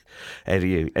bag.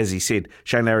 And as he said,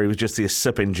 Shane Lowry was just there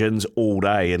sipping gins all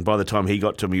day, and by the time he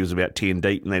got to him, he was about 10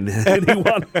 deep, and then he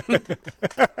won.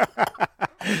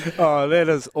 Oh, that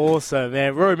is awesome,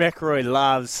 man. Rory McIlroy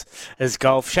loves his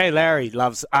golf. Shane Lowry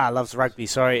loves rugby,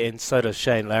 and so does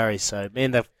Shane Lowry. So,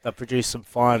 man, they've produced some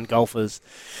fine golfers,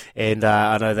 and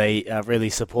I know they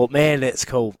really support. Man, that's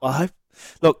cool. I hope.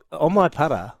 Look, on my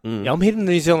putter, I'm heading to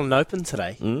the New Zealand Open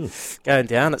today. Going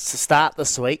down. It's the start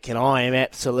this week, and I am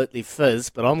absolutely fizz,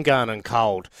 but I'm going in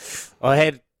cold. I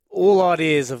had all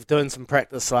ideas of doing some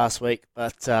practice last week,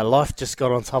 but life just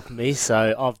got on top of me,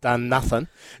 so I've done nothing.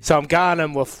 So I'm going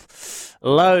in with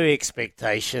low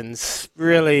expectations,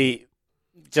 really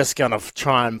just going to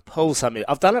try and pull something.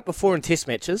 I've done it before in test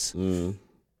matches.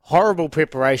 Horrible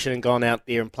preparation and gone out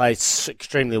there and played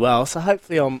extremely well. So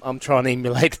hopefully I'm trying to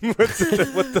emulate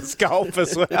with this golf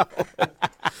as well.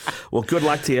 Well, good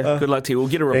luck to you. Good luck to you. We'll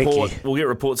get a report. We'll get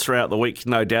reports throughout the week,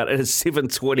 no doubt. It is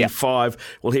 7:25. Yep.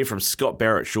 We'll hear from Scott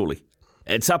Barrett shortly.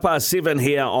 It's up past 7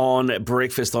 here on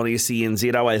Breakfast on SENZ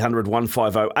 0800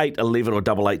 150 811 or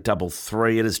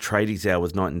 8833. It is tradies hour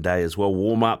with Night and Day as well.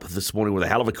 Warm up this morning with a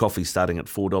hell of a coffee starting at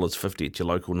 $4.50 at your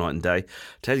local Night and Day.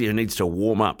 Tell you who needs to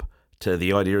warm up to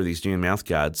the idea of these new mouth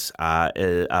guards are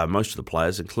most of the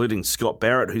players, including Scott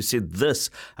Barrett, who said this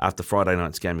after Friday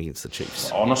night's game against the Chiefs.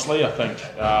 Honestly, I think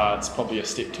it's probably a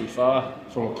step too far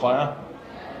from a player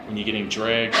when you're getting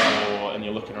dragged and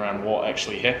you're looking around what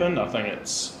actually happened. I think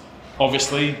it's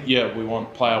obviously, yeah, we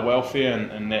want player welfare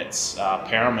and that's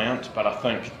paramount, but I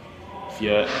think if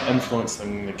you're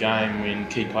influencing the game when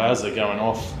key players are going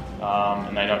off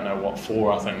and they don't know what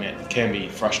for, I think that can be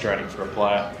frustrating for a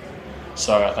player.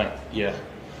 So I think, yeah,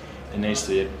 there needs to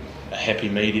be a happy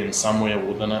medium somewhere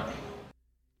within it.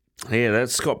 Yeah,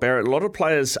 that's Scott Barrett. A lot of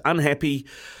players unhappy,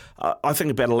 I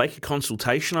think, about a lack of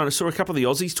consultation. I saw a couple of the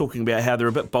Aussies talking about how they're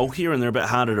a bit bulkier and they're a bit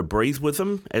harder to breathe with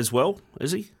them as well.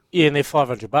 Is he? Yeah, and they're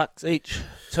 $500 each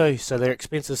too, so they're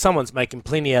expensive. Someone's making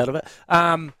plenty out of it.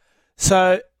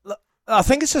 So look, I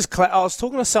think it's just. I was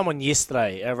talking to someone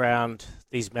yesterday around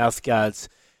these mouth guards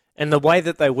and the way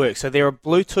that they work. So they're a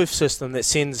Bluetooth system that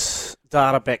sends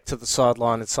data back to the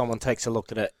sideline, and someone takes a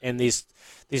look at it. And there's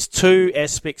two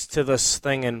aspects to this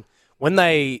thing, and when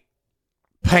they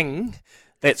ping,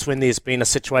 that's when there's been a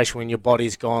situation when your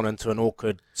body's gone into an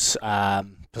awkward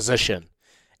position.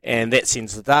 And that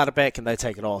sends the data back and they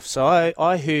take it off. So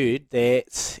I heard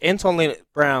that Anton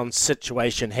Leonard-Brown's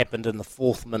situation happened in the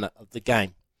 4th minute of the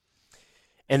game.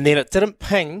 And then it didn't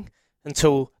ping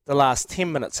until the last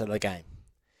 10 minutes of the game.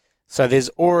 So there's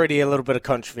already a little bit of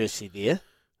controversy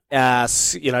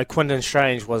there. Quinton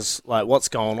Strange was like, what's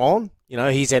going on?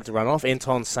 He's had to run off.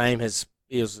 Anton same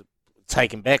he was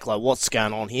taken back, like, what's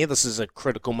going on here? This is a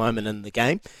critical moment in the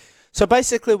game. So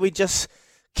basically we're just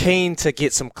keen to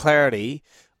get some clarity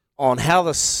on how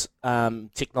this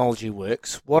technology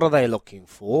works, what are they looking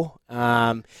for,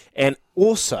 and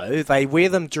also they wear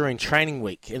them during training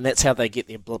week, and that's how they get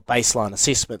their baseline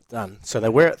assessment done. So they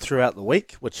wear it throughout the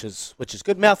week, which is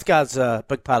good. Mouth guards are a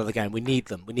big part of the game. We need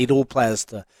them. We need all players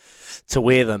to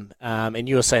wear them. And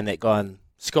you were saying that guy in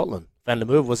Scotland, Van der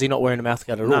Merwe, was he not wearing a mouth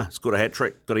guard at all? No, he's got a hat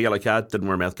trick, got a yellow card, didn't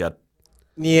wear a mouth guard.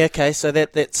 Yeah, okay, so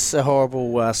that's a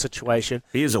horrible situation.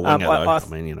 He is a winger,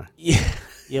 though.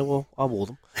 Yeah, well, I wore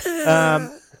them.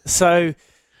 So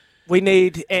we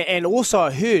need, and also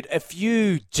I heard if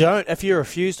you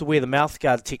refuse to wear the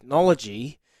mouthguard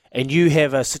technology and you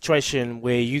have a situation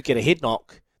where you get a head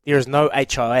knock, there is no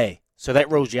HIA. So that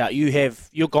rules you out.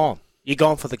 You're gone. You're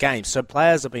gone for the game. So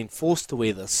players have been forced to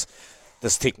wear this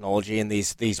technology and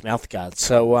these mouthguards.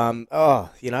 So,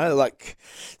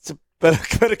 it's a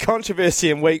bit of controversy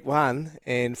in week 1,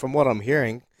 and from what I'm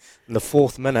hearing, in the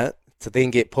 4th minute, to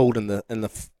then get pulled in the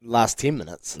last 10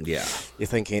 minutes, yeah, you're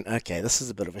thinking, okay, this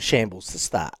is a bit of a shambles to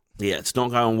start. Yeah, it's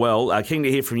not going well. Keen to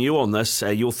hear from you on this.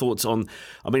 Your thoughts on,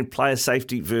 player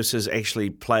safety versus actually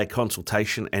player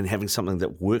consultation and having something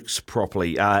that works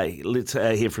properly. Let's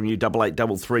hear from you,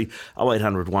 8833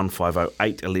 0800 150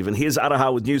 811. Here's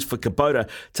Araha with news for Kubota.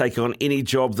 Take on any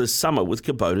job this summer with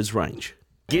Kubota's range.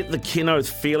 Get the Kenneth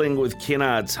feeling with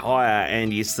Kennards higher,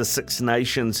 and yes, the Six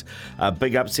Nations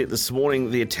big upset this morning.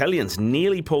 The Italians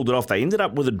nearly pulled it off. They ended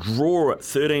up with a draw at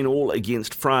 13-all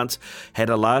against France, had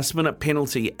a last-minute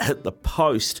penalty hit the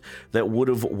post that would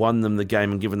have won them the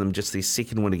game and given them just their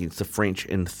second win against the French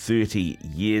in 30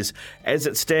 years. As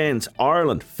it stands,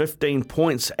 Ireland 15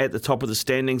 points at the top of the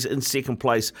standings. In second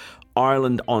place,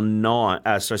 Scotland on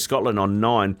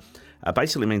 9.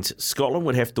 Basically means Scotland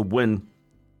would have to win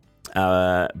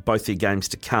both their games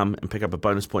to come and pick up a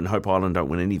bonus point and hope Ireland don't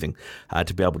win anything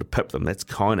to be able to pip them. That's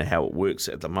kind of how it works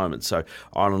at the moment. So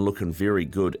Ireland looking very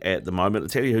good at the moment. I'll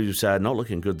tell you who's not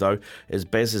looking good, though, is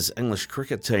Baz's English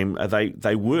cricket team.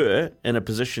 They were in a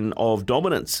position of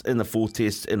dominance in the 4th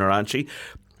test in Ranchi.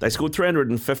 They scored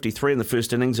 353 in the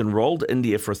first innings and rolled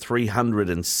India for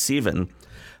 307,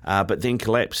 but then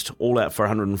collapsed all out for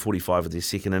 145 of their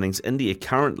second innings. India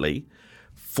currently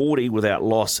 40 without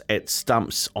loss at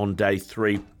stumps on day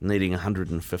 3, needing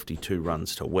 152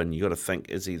 runs to win. You got to think,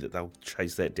 Izzy, that they'll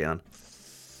chase that down.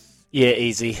 Yeah,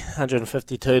 easy.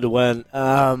 152 to win.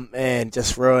 And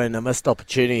just ruin a missed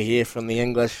opportunity here from the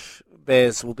English.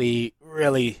 Bears will be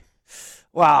really,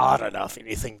 well, I don't know if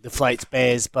anything deflates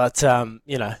Bears, but,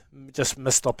 just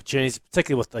missed opportunities,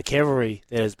 particularly with the cavalry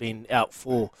that has been out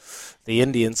for the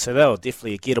Indians. So they were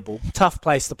definitely a gettable. Tough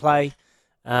place to play.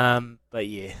 But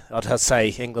yeah, I'd say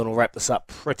England will wrap this up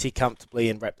pretty comfortably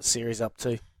and wrap the series up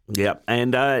too. Yeah,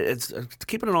 and it's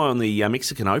keeping an eye on the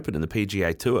Mexican Open and the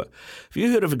PGA Tour. Have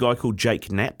you heard of a guy called Jake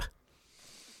Knapp?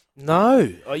 No,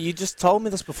 you just told me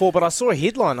this before, but I saw a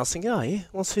headline. I was thinking, oh yeah,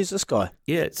 who's this guy?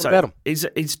 Yeah, what about him?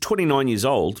 He's 29 years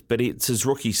old, but it's his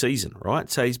rookie season, right?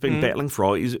 So he's been battling for a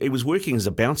while. He was working as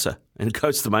a bouncer in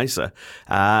Costa Mesa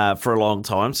for a long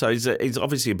time, so he's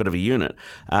obviously a bit of a unit.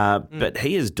 But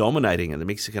he is dominating in the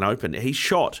Mexican Open. He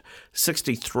shot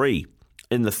 63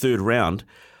 in the third round,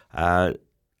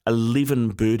 11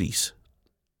 birdies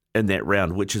in that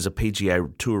round, which is a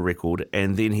PGA Tour record,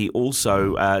 and then he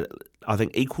also I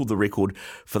think equalled the record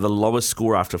for the lowest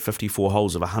score after 54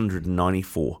 holes of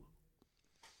 194.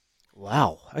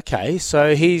 Wow. Okay,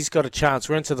 so he's got a chance.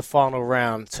 We're into the final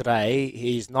round today.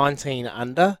 He's 19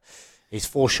 under. He's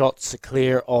 4 shots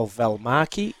clear of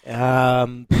Valmarki.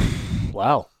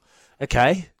 Wow.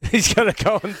 Okay. He's going to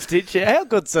go and potentially. How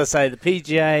good's I say the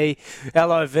PGA,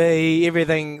 LOV,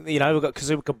 everything? You know, we've got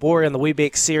Kazuba Kabori on the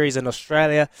Webex series in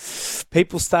Australia.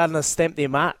 People starting to stamp their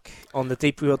mark on the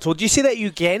DP World Tour. Do you see that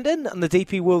Ugandan on the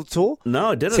DP World Tour? No,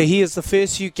 I didn't. So he is the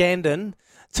first Ugandan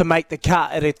to make the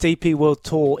cut at a DP World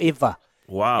Tour ever.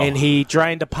 Wow. And he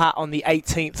drained a putt on the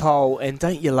 18th hole, and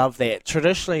don't you love that?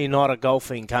 Traditionally not a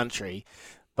golfing country,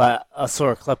 but I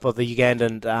saw a clip of the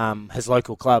Ugandan, his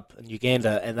local club in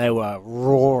Uganda, and they were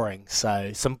roaring.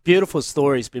 So some beautiful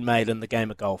stories been made in the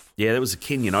game of golf. Yeah, that was the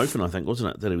Kenyan Open, I think,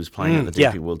 wasn't it, that he was playing at the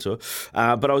DP World Tour.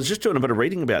 But I was just doing a bit of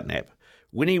reading about Knapp.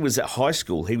 When he was at high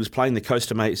school, he was playing at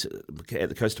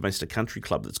the Costa Mesa Country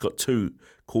Club that's got 2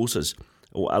 courses,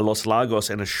 a Los Lagos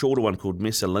and a shorter one called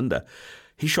Mesa Linda.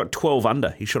 He shot 12 under.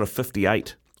 He shot a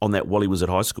 58 on that while he was at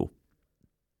high school.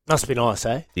 Must be nice,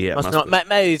 eh? Yeah, must not.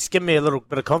 Maybe it's given me a little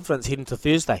bit of confidence heading to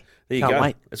Thursday. There you Can't go.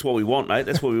 wait. That's what we want, mate.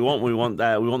 That's what we want. We want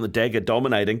the dagger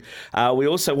dominating. We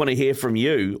also want to hear from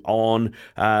you on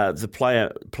the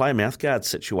player mouthguard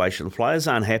situation. The players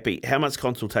aren't happy. How much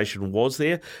consultation was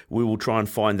there? We will try and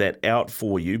find that out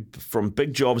for you. From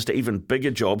big jobs to even bigger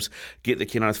jobs, get the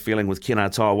Kennarth feeling with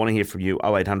Kennarth Tire. I want to hear from you.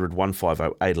 0800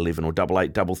 150 811 or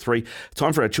 8833.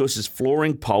 Time for our Choices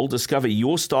Flooring poll. Discover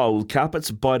your style with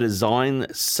Carpets by Design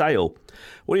sale.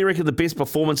 What do you reckon the best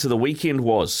performance of the weekend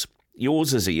was?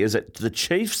 Yours, Izzy. Is it the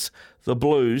Chiefs, the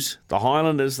Blues, the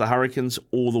Highlanders, the Hurricanes,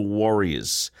 or the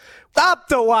Warriors? Up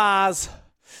the wires.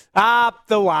 Up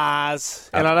the wires.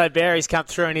 And I know Barry's come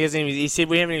through and he said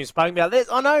we haven't even spoken about this.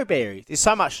 I know, Barry. There's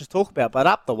so much to talk about, but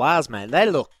up the wires, man. They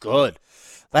look good.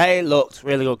 They looked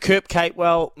really good. Kirk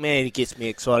Capewell, man, he gets me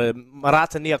excited.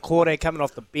 Marata Niakore coming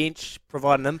off the bench,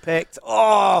 providing impact.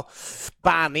 Oh,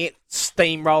 Barnett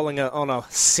steamrolling on a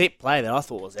set play that I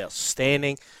thought was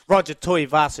outstanding. Roger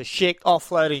Tuivasa-Sheck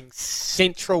offloading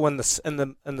central in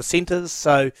the centres.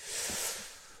 So,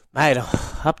 mate,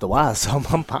 up the wires.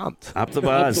 I'm pumped. Up the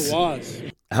bars. Up the wires.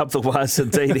 Up the wires,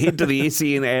 indeed. Head to the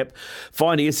SEN app,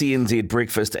 find SENZ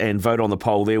Breakfast and vote on the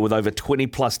poll there with over 20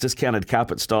 plus discounted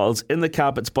carpet styles in the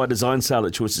Carpets by Design sale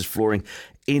at Choices Flooring.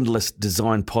 Endless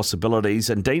design possibilities.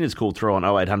 And Dean has called through on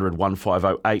 0800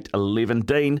 150 811.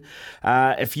 Dean,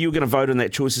 if you're going to vote in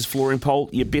that Choices Flooring poll,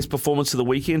 your best performance of the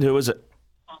weekend, who is it?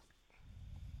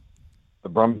 The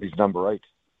Brumbies number 8.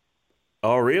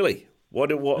 Oh, really? What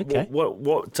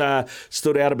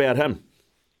stood out about him?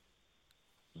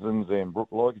 SENZ and Brook,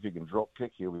 like, if you can drop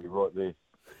kick, he'll be right there.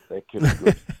 That kid's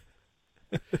good.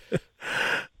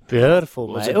 Beautiful,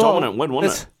 Well, mate. it was a dominant win,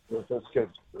 wasn't it?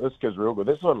 This kid's real good.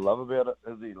 That's what I love about it,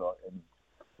 is he? Like, and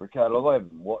Riccardo, I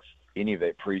haven't watched any of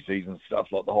that pre-season stuff.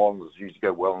 Like the Highlanders used to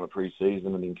go well in the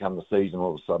pre-season, and then come the season,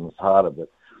 all of a sudden it's harder.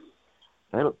 But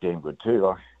they look damn good too.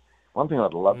 Like, one thing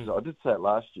I'd love to, I did say it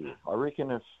last year. I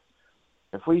reckon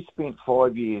if we spent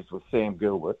 5 years with Sam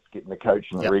Gilbert getting the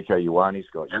coaching that Rico Ioane's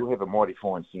got, you'll have a mighty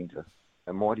fine centre.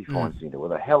 A mighty fine centre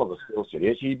with a hell of a skill set.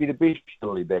 Actually, you'd be the best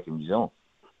utility back in New Zealand.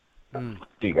 There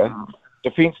you go.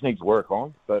 Defence needs work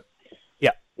on, but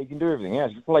he can do everything else.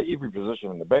 He can play every position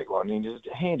in the back line, and he's just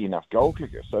a handy enough goal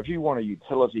kicker. So if you want a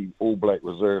utility All-Black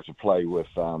reserve to play with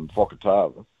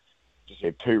Whakatava, just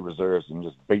have 2 reserves and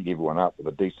just beat everyone up with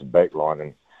a decent back line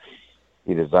and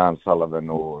either Zahn Sullivan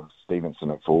or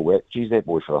Stevenson at fullback. Geez, that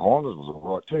boy for the Highlanders was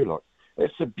all right too. Like,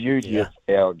 that's the beauty of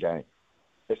our game.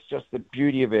 It's just the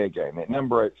beauty of our game. That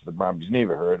number 8 for the Brumbies,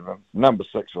 never heard of him. Number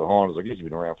 6 for the Highlanders, I guess he's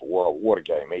been around for a while. What a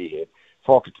game he had.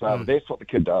 Whakatava, that's what the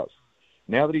kid does.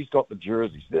 Now that he's got the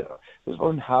jerseys there, there's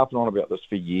been harping on about this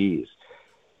for years.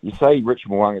 You say Rich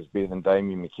Mwanga's better than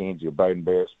Damien McKenzie or Bowden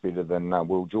Barrett's better than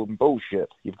Will Jordan. Bullshit.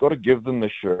 You've got to give them the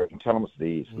shirt and tell them it's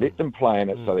theirs. Let them play in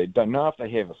it so they don't know if they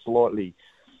have a slightly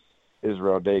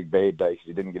Israel Dag bad day because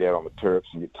he didn't get out on the Terps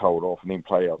and get told off and then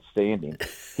play outstanding.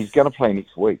 He's going to play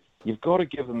next week. You've got to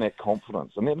give them that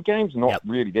confidence. And the game's not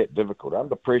really that difficult.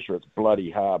 Under pressure, it's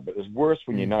bloody hard, but it's worse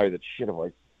when you know that, shit, if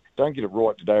I don't get it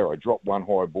right today or I drop one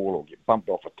high ball or get bumped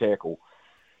off a tackle,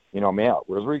 I'm out.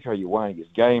 Whereas Rico Ioane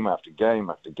gets game after game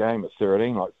after game at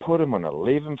 13. Like, put him on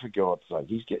 11, for God's sake.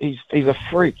 He's a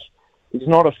freak. He's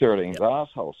not a 13's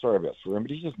asshole. Sorry about swearing,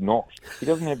 but he's just not. He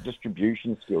doesn't have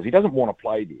distribution skills. He doesn't want to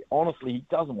play there. Honestly, he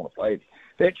doesn't want to play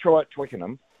there. That try at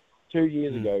Twickenham 2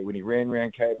 years ago when he ran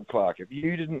around Caden Clark, if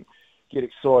you didn't get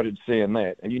excited seeing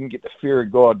that and you didn't get the fear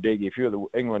of God dig if you're the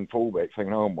England fullback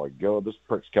thinking, oh my God, this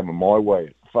prick's coming my way,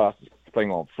 the fastest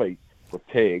thing on feet with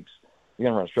tags, you're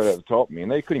going to run straight over the top of me.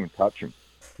 And they couldn't even touch him.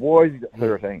 Why is he at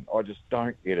 13? I just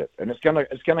don't get it. And it's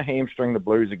gonna hamstring the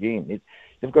Blues again.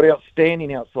 They've got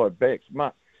outstanding outside backs.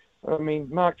 Mark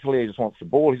Tilley just wants the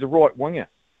ball. He's a right winger.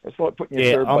 It's like putting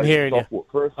your third I'm base hearing in softball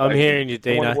first. I'm hearing you, I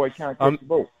wonder Dino. why he can't catch the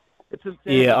ball. It's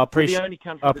insanity. Yeah, I We're appreciate. the only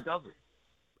country that does it.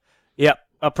 Yep,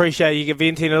 I appreciate you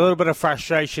venting a little bit of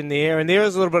frustration there, and there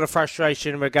is a little bit of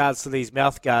frustration in regards to these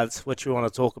mouth guards, which we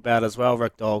want to talk about as well,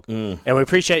 Rick Dog. And we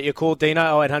appreciate your call,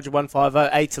 Dino, 0800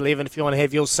 150 811, if you want to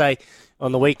have your say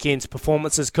on the weekend's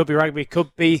performances. Could be rugby,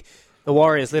 could be the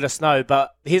Warriors, let us know.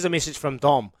 But here's a message from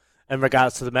Dom in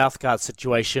regards to the mouth guard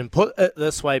situation. Put it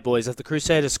this way, boys, if the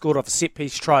Crusaders scored off a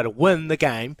set-piece try to win the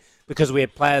game because we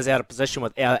had players out of position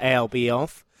with our ALB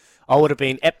off, I would have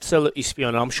been absolutely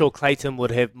spewing. I'm sure Clayton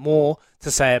would have more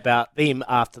to say about them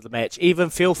after the match. Even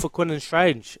feel for Quinn and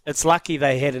Strange. It's lucky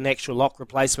they had an actual lock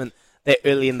replacement that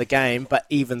early in the game, but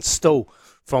even still,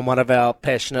 from one of our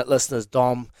passionate listeners,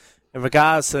 Dom, in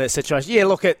regards to that situation, yeah,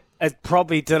 look, it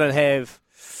probably didn't have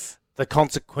the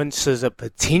consequences it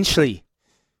potentially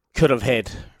could have had,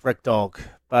 Rick Dog.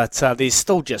 But there's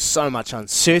still just so much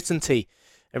uncertainty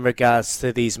in regards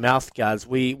to these mouth guards.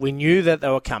 We knew that they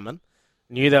were coming,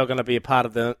 knew they were going to be a part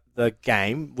of the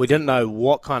game. We didn't know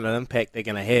what kind of impact they're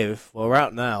going to have. Well,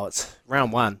 right now, it's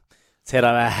round one. It's had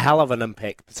a hell of an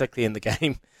impact, particularly in the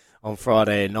game on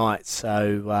Friday night.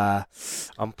 So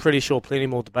I'm pretty sure plenty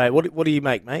more debate. What do you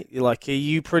make, mate? Are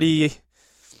you pretty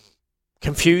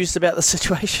confused about the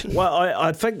situation? Well,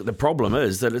 I think the problem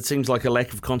is that it seems like a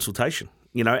lack of consultation,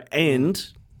 and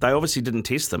they obviously didn't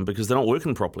test them because they're not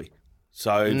working properly.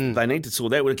 So they need to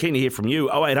sort that. We're keen to hear from you.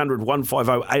 0800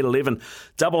 150 811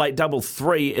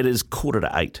 8833. It is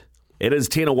 7:45. It is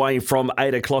 10 away from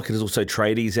 8 o'clock. It is also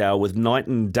tradies hour with Night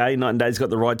and Day. Night and Day's got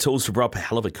the right tools to brew up a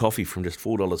hell of a coffee from just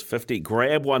 $4.50.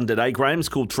 Grab one today. Graham's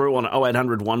called through on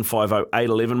 0800 150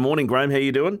 811. Morning, Graham. How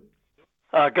you doing?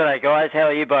 Good day, guys. How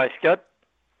are you both? Good?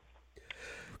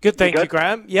 Good, thank you,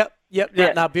 Graham. Yep.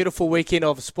 No, beautiful weekend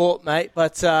of sport, mate.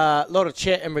 But a lot of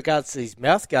chat in regards to these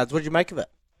mouth guards. What did you make of it?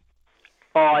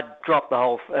 Oh, I'd drop the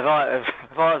whole... If I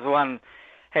was the one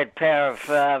had power of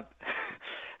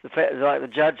like the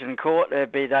judge in court,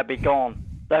 they'd be gone.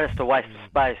 They're just a waste of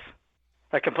space.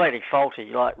 They're completely faulty,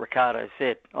 like Riccardo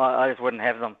said. I just wouldn't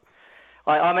have them.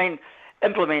 I mean,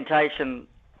 implementation,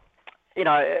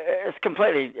 it's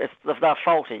completely... they're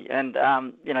faulty. And,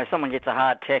 someone gets a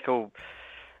hard tackle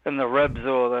in the ribs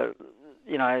or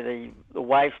the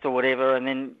waist or whatever, and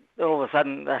then all of a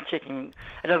sudden they're checking.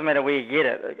 It doesn't matter where you get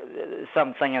it. There's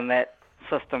something in that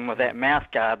system with that mouth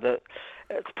guard that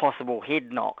it's possible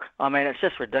head knock. I mean, it's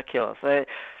just ridiculous. The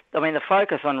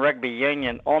focus on rugby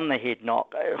union on the head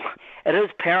knock, it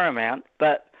is paramount,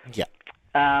 but you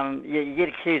get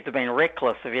accused of being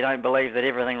reckless if you don't believe that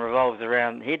everything revolves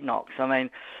around head knocks. I mean,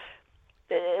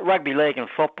 rugby league and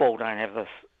football don't have this.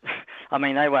 I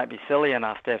mean, they won't be silly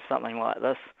enough to have something like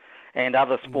this. And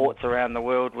other sports around the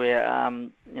world where,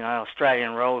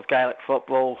 Australian rules, Gaelic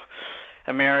football,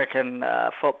 American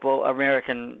football,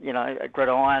 American,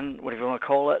 gridiron, whatever you want to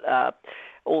call it,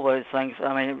 all those things.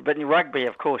 I mean, but in rugby,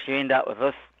 of course, you end up with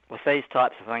these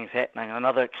types of things happening,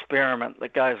 another experiment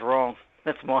that goes wrong.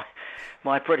 That's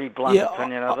my pretty blunt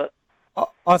opinion of it.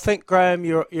 I think, Graham,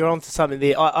 you're onto something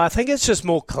there. I think it's just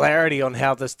more clarity on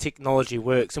how this technology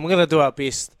works, and we're going to do our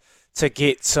best to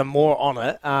get some more on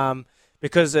it.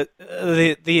 Because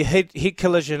the head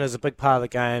collision is a big part of the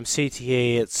game.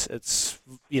 CTE, it's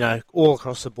all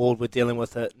across the board. We're dealing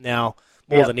with it now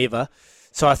more than ever.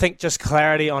 So I think just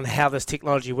clarity on how this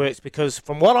technology works. Because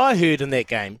from what I heard in that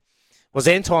game, was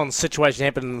Anton's situation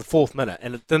happened in the 4th minute,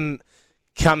 and it didn't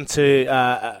come to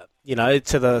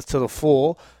the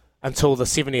fore until the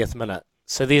 70th minute.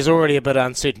 So there's already a bit of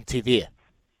uncertainty there.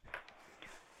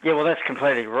 Yeah, well, that's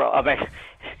completely right. I mean,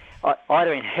 I'd have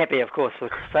been happy, of course, for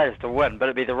the Crusaders to win, but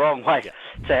it'd be the wrong way to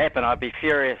happen. I'd be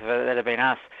furious if it had been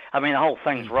us. I mean, the whole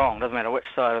thing's wrong. Doesn't matter which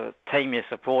side of the team you're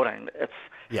supporting.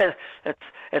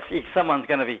 Someone's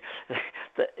going to be,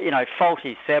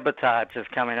 faulty sabotage is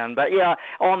coming in. But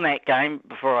on that game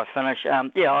before I finish,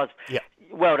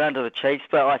 well done to the Chiefs,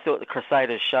 but I thought the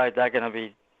Crusaders showed they're going to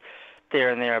be there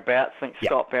and thereabouts. I think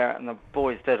Scott Barrett and the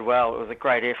boys did well. It was a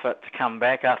great effort to come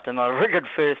back after not a very good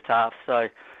first half. So.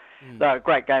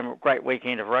 Great game, great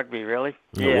weekend of rugby, really.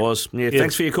 It was. Yeah,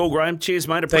 thanks for your call, Graham. Cheers,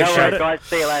 mate. Appreciate it. Guys.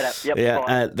 See you later.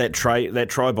 Yep, that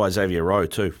try by Xavier Rowe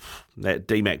too. That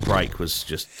DMAC break was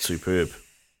just superb.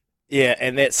 Yeah,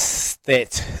 and that's the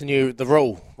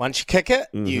rule. Once you kick it,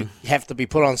 you have to be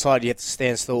put on side. You have to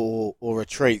stand still or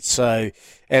retreat. So,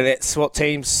 and that's what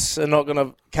teams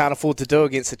are can't afford to do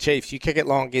against the Chiefs. You kick it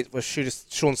long with shooters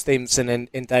Sean Stevenson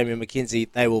and Damian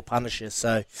McKenzie, they will punish you.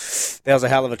 So, that was a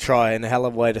hell of a try and a hell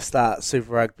of a way to start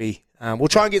Super Rugby. We'll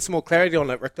try and get some more clarity on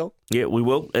that, Riccardo. Yeah, we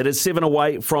will. It is 7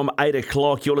 away from 8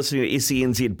 o'clock. You're listening to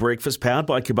SENZ Breakfast, powered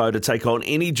by Kubota. Take on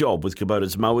any job with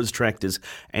Kubota's mowers, tractors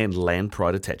and Land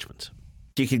Pride attachments.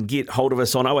 You can get hold of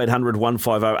us on 0800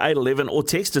 150 811 or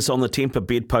text us on the Temper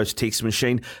Bedpost text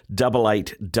machine,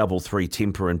 8833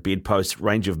 Temper and Bedpost.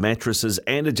 Range of mattresses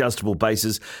and adjustable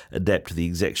bases adapt to the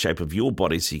exact shape of your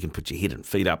body so you can put your head and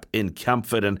feet up in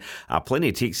comfort. And plenty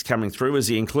of texts coming through,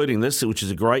 Izzy, including this, which is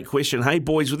a great question. Hey,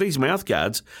 boys, with these mouth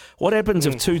guards, what happens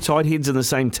if two tight heads in the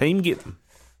same team get them?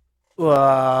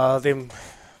 Well, they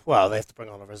have to bring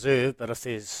on a reserve, but if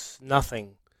there's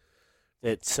nothing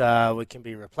that we can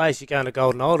be replaced, you're going to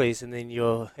golden oldies, and then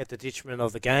you're at the detriment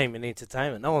of the game and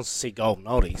entertainment. No one wants to see golden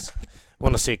oldies.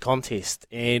 Want to see a contest.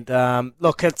 And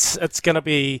look, it's going to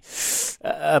be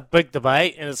a big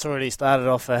debate, and it's already started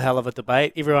off a hell of a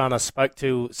debate. Everyone I spoke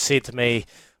to said to me,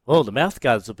 well, the mouth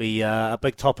guards will be a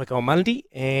big topic on Monday,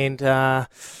 and from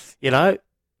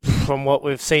what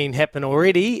we've seen happen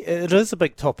already, it is a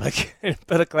big topic. A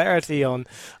bit of clarity on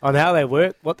how they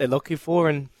work, what they're looking for,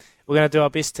 and we're going to do our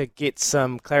best to get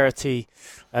some clarity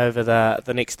over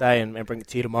the next day and bring it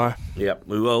to you tomorrow. Yep,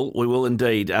 we will. We will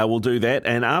indeed. We'll do that.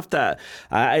 And after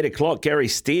 8 o'clock, Gary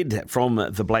Stead from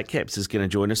the Black Caps is going to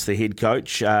join us, the head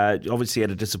coach. Obviously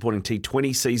had a disappointing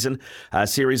T20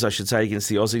 series, I should say, against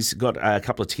the Aussies. Got a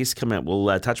couple of tests come out.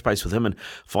 We'll touch base with him and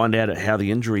find out how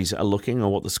the injuries are looking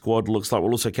or what the squad looks like.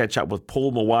 We'll also catch up with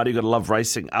Paul Mawadi. Got a Love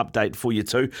Racing update for you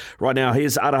too. Right now,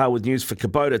 here's Araha with news for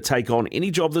Kubota. Take on any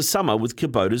job this summer with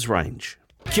Kubota's range.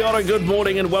 Kia ora, good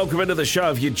morning and welcome into the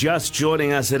show. If you're just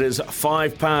joining us, it is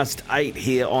 8:05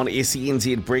 here on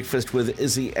SENZ Breakfast with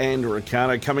Izzy and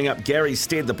Riccardo. Coming up, Gary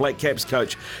Stead, the Black Caps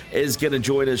coach, is going to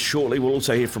join us shortly. We'll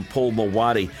also hear from Paul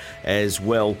Mawadi as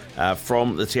well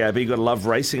from the TAB. Got a Love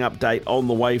Racing update on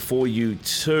the way for you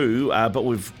too. But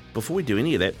before we do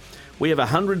any of that, we have a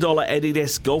 $100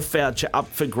 Adidas golf voucher up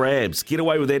for grabs. Get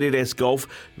away with Adidas Golf.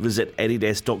 Visit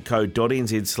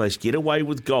adidas.co.nz/getaway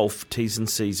with golf. T's and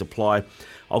C's apply.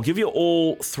 I'll give you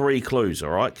all three clues, all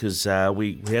right, because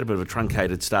we had a bit of a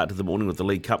truncated start to the morning with the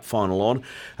League Cup final on.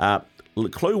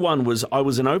 Clue one was, I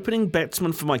was an opening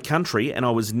batsman for my country and I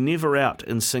was never out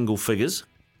in single figures.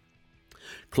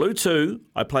 Clue 2,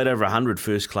 I played over 100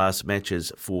 first-class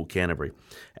matches for Canterbury.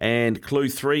 And clue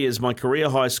 3 is my career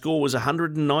high score was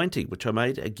 190, which I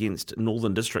made against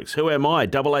Northern Districts. Who am I?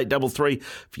 8833,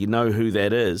 if you know who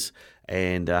that is.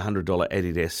 And a $100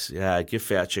 Adidas gift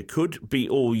voucher could be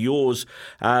all yours.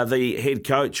 The head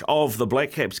coach of the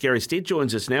Black Caps, Gary Stead,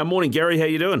 joins us now. Morning, Gary. How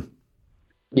you doing?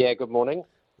 Yeah, good morning.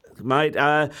 Mate,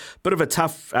 bit of a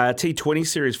tough T20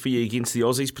 series for you against the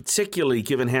Aussies, particularly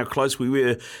given how close we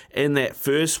were in that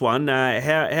first one.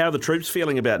 How are the troops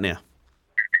feeling about now?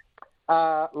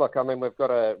 Look, I mean, we've got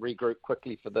to regroup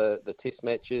quickly for the test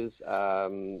matches.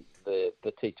 The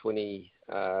T20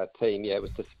 team, it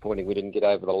was disappointing we didn't get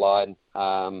over the line.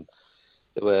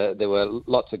 There were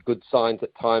lots of good signs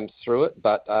at times through it,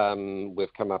 but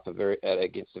we've come up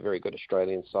against a very good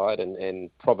Australian side, and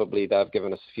probably they've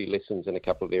given us a few lessons in a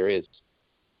couple of areas.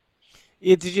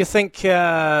 Yeah, did you think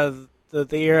the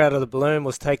air out of the balloon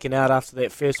was taken out after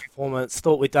that first performance?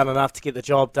 Thought we'd done enough to get the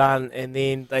job done, and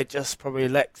then they just probably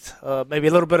lacked maybe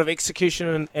a little bit of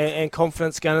execution and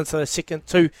confidence going into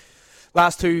the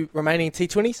last two remaining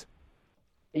T20s?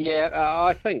 Yeah,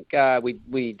 I think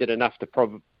we did enough to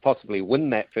possibly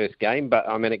win that first game, but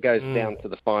I mean it goes down to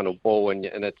the final ball, and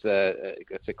it's a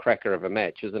cracker of a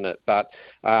match, isn't it? But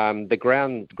the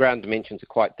ground dimensions are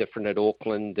quite different at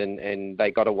Auckland, and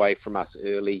they got away from us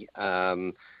early.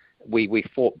 We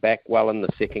fought back well in the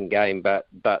second game, but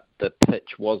the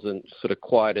pitch wasn't sort of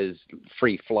quite as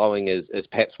free-flowing as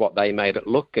perhaps what they made it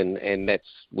look, and that's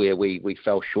where we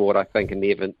fell short, I think, and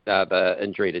the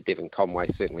injury to Devon Conway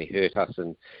certainly hurt us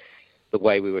and the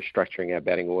way we were structuring our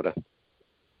batting order.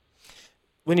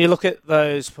 When you look at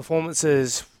those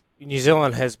performances, New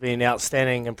Zealand has been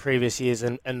outstanding in previous years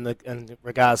in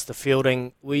regards to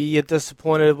fielding. Were you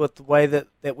disappointed with the way that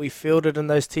we fielded in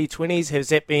those T20s? Has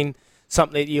that been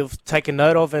something that you've taken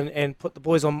note of and put the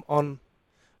boys on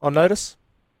notice?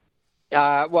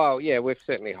 Well, yeah, we've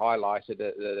certainly highlighted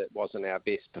that it wasn't our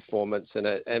best performance,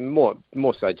 and more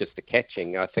so just the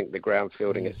catching. I think the ground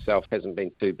fielding itself hasn't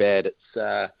been too bad. It's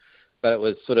but it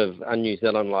was sort of un-New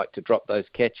Zealand-like to drop those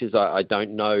catches. I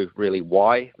don't know really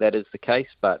why that is the case,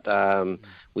 but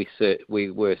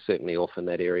we were certainly off in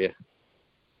that area.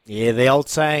 Yeah, the old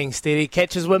saying, steady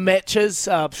catches win matches.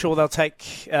 I'm sure they'll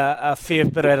take a fair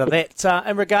bit out of that.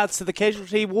 In regards to the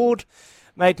casualty ward,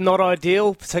 made not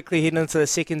ideal, particularly heading into the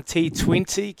second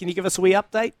T20. Can you give us a wee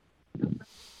update?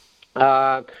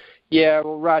 Yeah,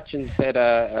 well, Rachin's had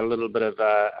a little bit of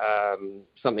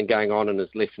something going on in his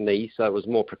left knee, so it was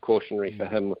more precautionary for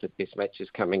him with the test matches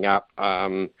coming up.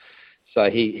 So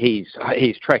he's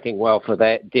tracking well for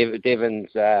that.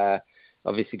 Devon's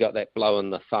obviously got that blow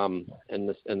in the thumb in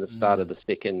the start of the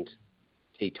second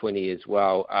T20 as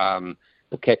well.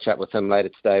 We'll catch up with him later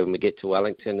today when we get to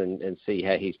Wellington and see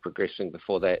how he's progressing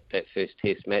before that first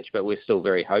test match. But we're still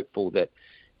very hopeful that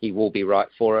he will be right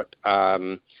for it.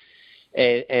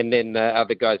 And then the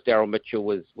other guys, Daryl Mitchell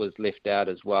was left out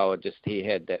as well. He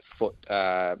had that foot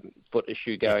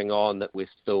issue going on that we're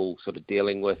still sort of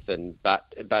dealing with,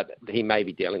 but he may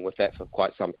be dealing with that for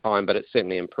quite some time. But it's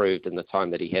certainly improved in the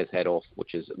time that he has had off,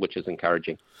 which is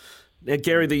encouraging. Now,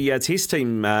 Gary, the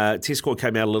test squad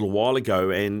came out a little while ago,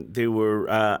 and there were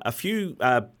a few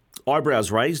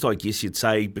eyebrows raised, I guess you'd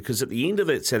say, because at the end of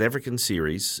that South African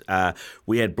series,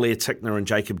 we had Blair Tickner and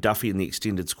Jacob Duffy in the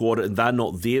extended squad, and they're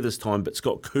not there this time, but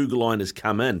Scott Kugelheim has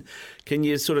come in. Can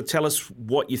you sort of tell us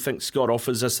what you think Scott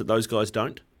offers us that those guys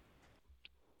don't?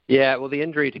 Yeah, well, the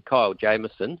injury to Kyle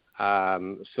Jamieson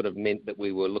sort of meant that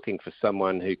we were looking for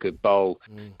someone who could bowl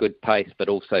good pace, but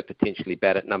also potentially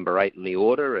bat at number 8 in the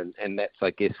order, and that's, I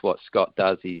guess, what Scott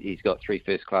does. He's got 3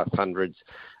 first-class hundreds.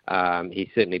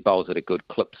 He certainly bowls at a good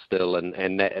clip still,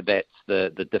 and that's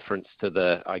the difference to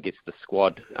the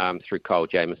squad through Kyle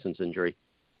Jamieson's injury.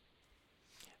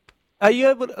 Are you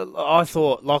able to, I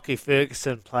thought Lockie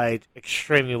Ferguson played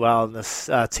extremely well in this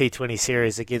T20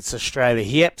 series against Australia.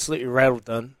 He absolutely rattled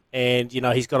them, and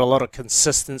he's got a lot of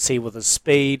consistency with his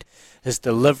speed, his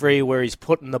delivery, where he's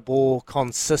putting the ball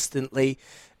consistently.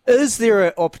 Is there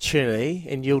an opportunity,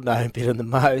 and you'll know him better than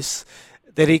most,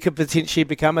 that he could potentially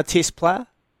become a test player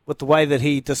with the way that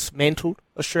he dismantled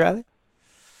Australia?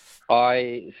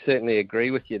 I certainly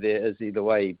agree with you there, Izzy. The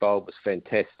way he bowled was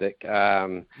fantastic.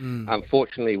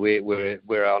 Unfortunately,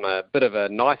 we're on a bit of a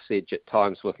nice edge at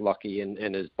times with Lockie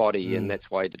in his body, and that's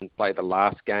why he didn't play the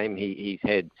last game. He's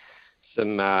had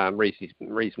some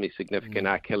reasonably significant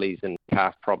Achilles and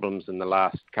calf problems in the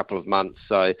last couple of months,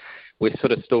 so we're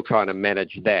sort of still trying to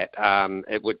manage that.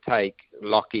 It would take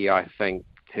Lockie, I think,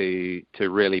 to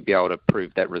really be able to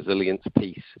prove that resilience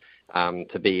piece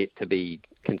to be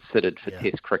considered for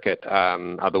Test cricket.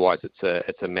 Otherwise,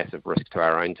 it's a massive risk to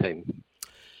our own team.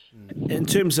 In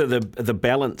terms of the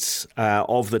balance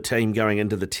of the team going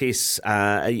into the Tests,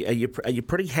 are you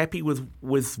pretty happy with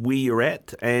where you're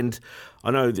at? And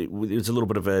I know that there's a little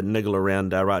bit of a niggle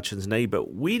around Rachin's knee,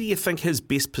 but where do you think his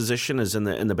best position is in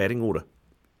the batting order?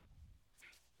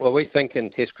 Well, we think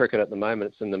in Test cricket at the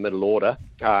moment it's in the middle order,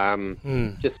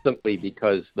 just simply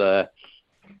because the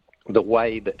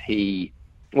way that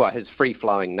his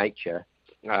free-flowing nature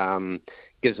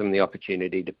gives him the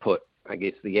opportunity to put, I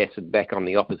guess, the acid back on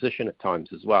the opposition at times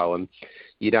as well. And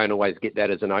you don't always get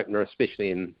that as an opener, especially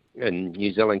in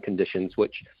New Zealand conditions,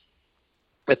 which,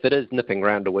 if it is nipping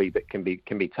around a wee bit, can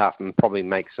be tough and probably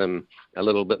makes him a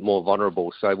little bit more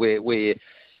vulnerable. So we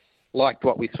liked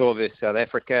what we saw versus South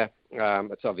Africa.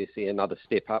 It's obviously another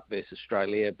step up versus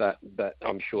Australia, but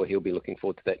I'm sure he'll be looking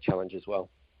forward to that challenge as well.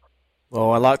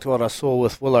 Well, I liked what I saw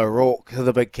with Will O'Rourke,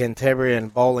 the big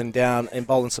Cantabrian, bowling down and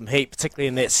bowling some heat, particularly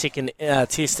in that second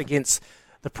test against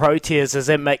the Proteas. Does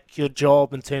that make your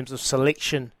job in terms of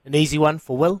selection an easy one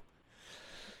for Will?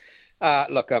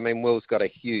 Look, I mean, Will's got a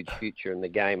huge future in the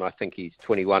game. I think he's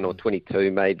 21 or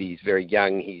 22, maybe. He's very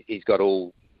young. He's got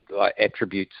all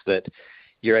attributes that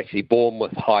you're actually born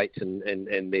with. Height and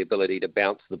the ability to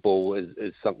bounce the ball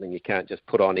is something you can't just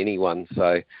put on anyone.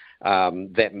 So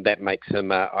that makes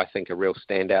him, I think, a real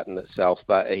standout in itself.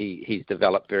 But he's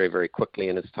developed very, very quickly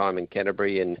in his time in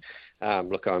Canterbury. And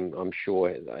look, I'm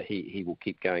sure he will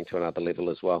keep going to another level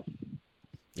as well.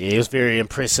 Yeah, he was very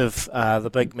impressive,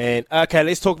 the big man. Okay,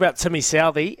 let's talk about Timmy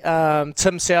Southey.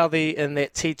 Tim Southey in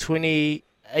that T20,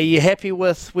 are you happy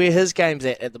with where his game's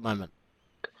at the moment?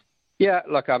 Yeah,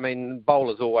 look, I mean,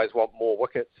 bowlers always want more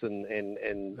wickets, and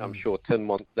I'm sure Tim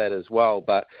wants that as well.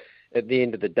 But at the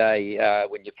end of the day,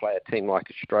 when you play a team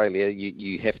like Australia,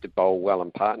 you have to bowl well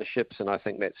in partnerships, and I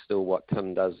think that's still what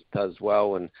Tim does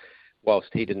well. And whilst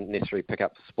he didn't necessarily pick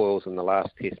up the spoils in the last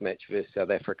Test match versus South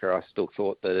Africa, I still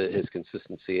thought that his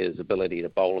consistency, his ability to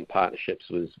bowl in partnerships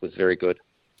was very good.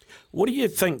 What do you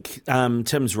think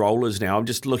Tim's role is now? I'm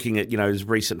just looking at his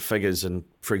recent figures, and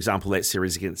for example, that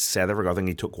series against South Africa, I think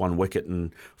he took 1 wicket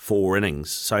in 4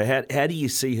 innings. So how do you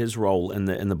see his role in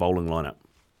the bowling lineup?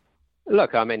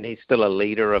 Look, I mean, he's still a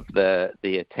leader of the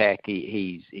attack.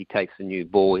 He takes the new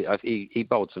ball. He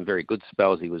bowled some very good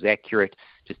spells. He was accurate,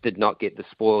 just did not get the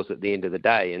spoils at the end of the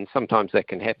day. And sometimes that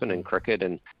can happen in cricket.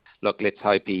 And look, let's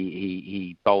hope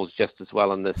he bowls just as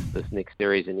well in this next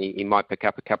series, and he might pick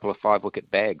up a couple of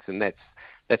 5-wicket bags. And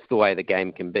that's the way the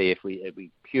game can be. If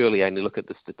we purely only look at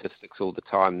the statistics all the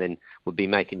time, then we'll be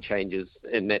making changes,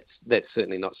 and that's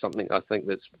certainly not something I think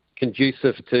that's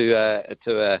conducive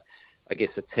to I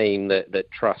guess a team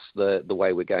that trusts the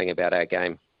way we're going about our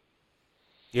game.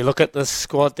 You look at the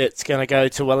squad that's going to go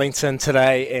to Wellington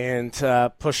today and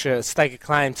stake a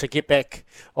claim to get back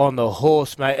on the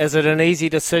horse, mate. Is it an easy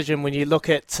decision when you look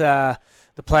at the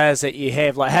players that you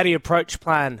have? Like, how do you approach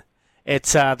playing at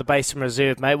the Basin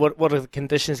Reserve, mate? What are the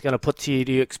conditions going to put to you,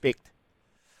 do you expect?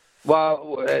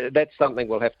 Well, that's something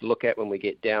we'll have to look at when we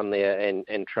get down there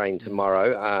and train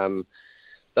tomorrow.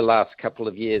 The last couple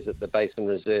of years at the Basin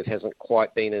Reserve hasn't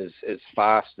quite been as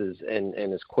fast and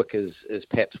as quick as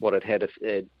perhaps what it had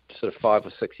sort of 5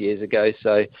 or 6 years ago.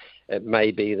 So it may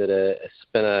be that a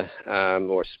spinner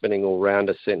or a spinning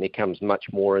all-rounder certainly comes much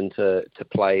more into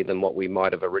play than what we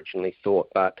might have originally thought.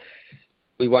 But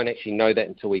we won't actually know that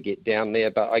until we get down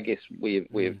there. But I guess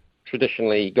we've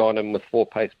traditionally gone in with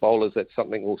 4-pace bowlers. That's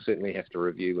something we'll certainly have to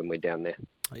review when we're down there.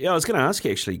 Yeah, I was going to ask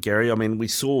you actually, Gary. I mean, we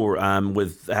saw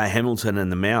with Hamilton and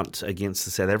the Mount against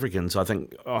the South Africans, I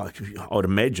think I would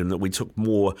imagine that we took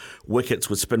more wickets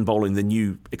with spin bowling than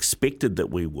you expected that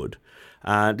we would.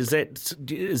 Is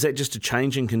that just a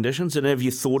change in conditions? And have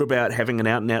you thought about having an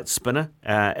out-and-out spinner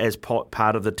as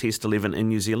part of the Test 11 in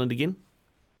New Zealand again?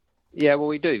 Yeah, well,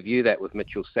 we do view that with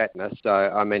Mitchell Satner. So,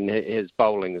 I mean, his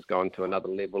bowling has gone to another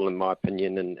level, in my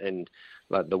opinion, and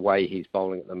like the way he's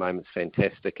bowling at the moment is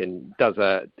fantastic, and has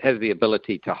the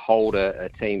ability to hold a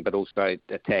team, but also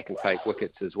attack and take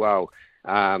wickets as well.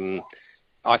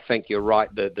 I think you're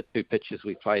right. The 2 pitches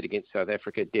we played against South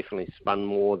Africa definitely spun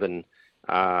more than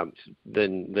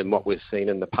what we've seen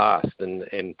in the past,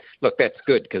 and look, that's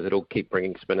good because it'll keep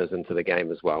bringing spinners into the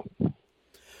game as well.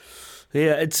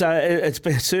 Yeah, it's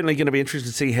certainly going to be interesting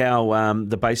to see how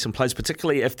the Basin plays,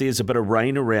 particularly if there's a bit of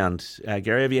rain around.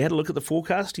 Gary, have you had a look at the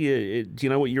forecast? Do you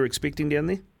know what you're expecting down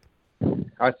there?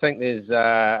 I think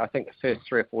the first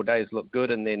 3 or 4 days look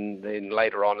good, and then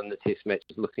later on in the Test match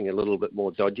is looking a little bit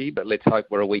more dodgy. But let's hope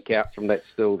we're a week out from that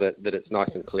still, that it's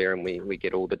nice and clear and we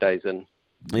get all the days in.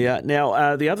 Yeah.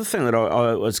 Now, the other thing that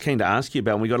I was keen to ask you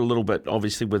about, and we got a little bit,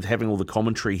 obviously, with having all the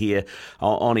commentary here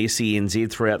on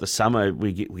SENZ throughout the summer,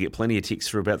 we get plenty of texts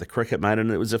through about the cricket, mate,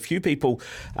 and there was a few people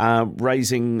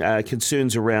raising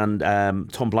concerns around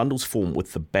Tom Blundell's form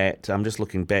with the bat. I'm just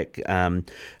looking back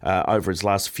over his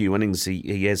last few innings.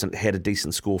 He hasn't had a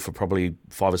decent score for probably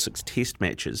 5 or 6 Test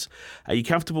matches. Are you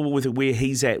comfortable with where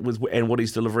he's at and what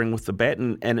he's delivering with the bat,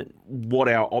 and what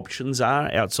our options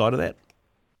are outside of that?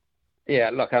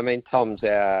 Yeah, look, I mean, Tom's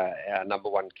our number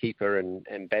one keeper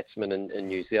and batsman in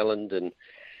New Zealand, and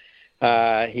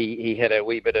he had a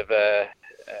wee bit of a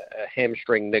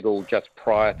hamstring niggle just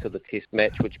prior to the Test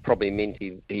match, which probably meant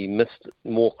he missed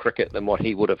more cricket than what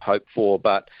he would have hoped for.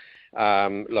 But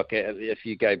look, if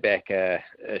you go back a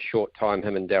short time,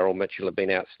 him and Daryl Mitchell have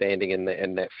been outstanding in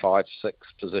that 5-6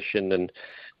 position, and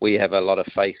we have a lot of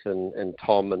faith in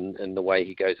Tom and the way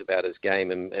he goes about his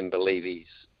game, and believe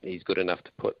he's good enough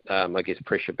to put, I guess,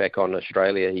 pressure back on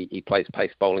Australia. He plays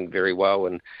pace bowling very well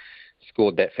and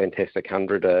scored that fantastic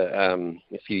 100 a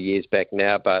few years back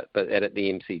now, but at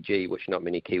the MCG, which not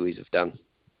many Kiwis have done.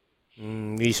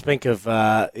 You speak of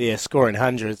scoring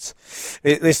hundreds.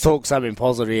 Let's talk something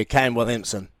positive here. Kane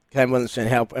Williamson,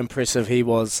 how impressive he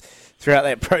was throughout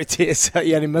that protest.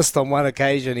 He only missed on one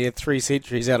occasion. He had 3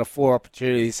 centuries out of 4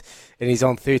 opportunities, and he's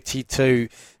on 32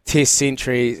 Test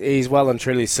centuries. He's well and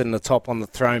truly sitting atop on the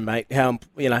throne, mate. Tell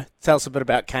us a bit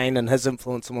about Kane and his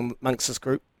influence amongst this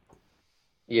group.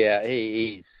 Yeah,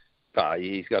 he's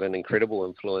got an incredible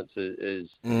influence,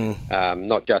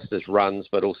 not just as runs,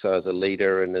 but also as a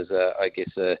leader and as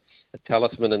a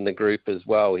talisman in the group as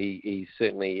well. He's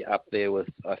certainly up there with,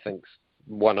 I think,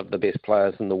 one of the best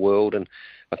players in the world, and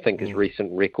I think his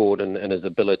recent record and his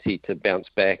ability to bounce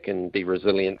back and be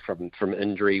resilient from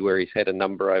injury, where he's had a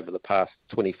number over the past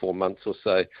 24 months or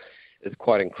so, is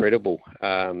quite incredible.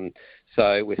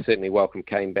 So we certainly welcome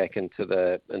Kane back into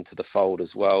the fold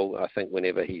as well. I think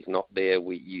whenever he's not there,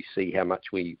 you see how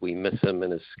much we miss him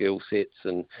and his skill sets,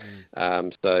 and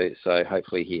so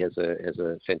hopefully he has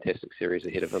a fantastic series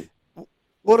ahead of him.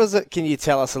 What is it? Can you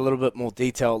tell us a little bit more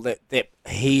detail that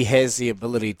he has the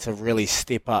ability to really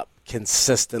step up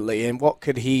consistently, and what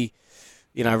could he,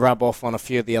 rub off on a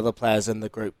few of the other players in the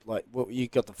group? Like, you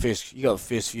got the first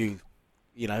view,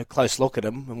 close look at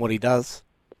him and what he does.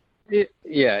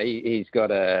 Yeah, he's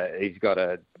got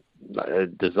a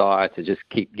desire to just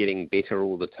keep getting better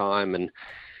all the time, and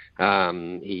I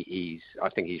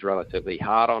think he's relatively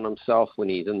hard on himself when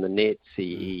he's in the nets.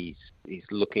 He's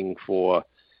looking for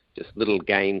just little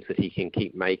gains that he can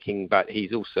keep making, but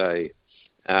he's also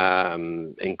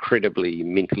incredibly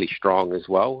mentally strong as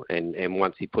well. And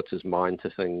once he puts his mind to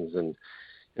things and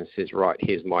says, right,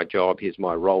 here's my job, here's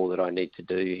my role that I need to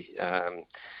do,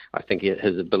 I think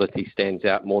his ability stands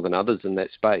out more than others in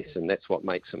that space, and that's what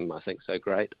makes him, I think, so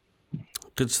great.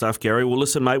 Good stuff, Gary. Well,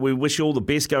 listen, mate, we wish you all the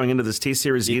best going into this test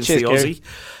series against cheers, the Aussie.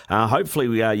 Hopefully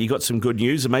you got some good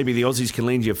news, and maybe the Aussies can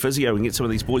lend you a physio and get some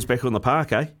of these boys back on the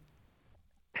park, eh?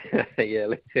 Yeah,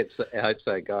 I hope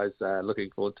so, guys. Looking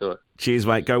forward to it. Cheers,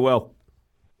 mate. Go well.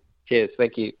 Cheers,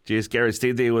 thank you. Cheers, Gary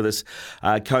Stead there with us,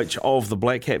 coach of the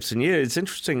Black Caps. And yeah, it's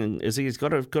interesting, Izzy. He's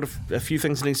got a few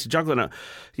things he needs to juggle in it.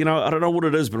 I don't know what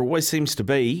it is, but it always seems to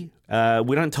be,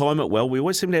 we don't time it well. We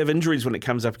always seem to have injuries when it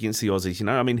comes up against the Aussies,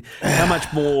 I mean, how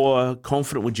much more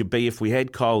confident would you be if we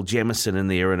had Kyle Jamieson in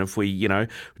there and if we,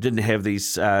 didn't have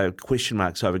these question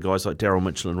marks over guys like Daryl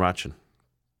Mitchell and Rachin?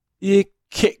 Yeah,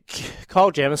 Kyle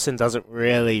Jamieson doesn't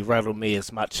really rattle me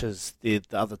as much as the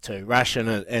other two,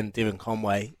 Rachin and Devon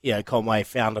Conway. Conway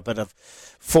found a bit of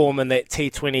form in that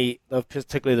T20,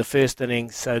 particularly the first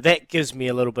innings, so that gives me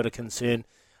a little bit of concern.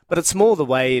 But it's more the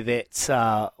way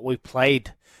that we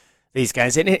played these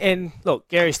games. And look,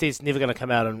 Gary Stead's never going to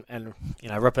come out and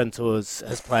rip into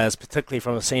his players, particularly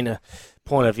from a senior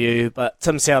point of view. But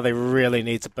Tim Southey really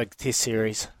needs a big test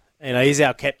series. He's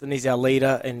our captain, he's our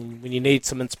leader, and when you need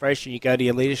some inspiration, you go to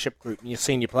your leadership group and your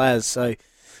senior players. So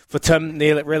for Tim,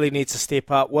 Neil really needs to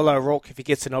step up. Will O'Rourke, if he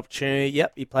gets an opportunity,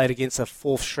 he played against a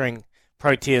fourth-string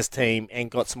Proteas team and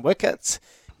got some wickets.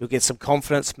 He'll get some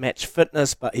confidence, match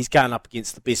fitness, but he's going up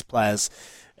against the best players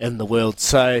in the world.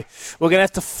 So we're going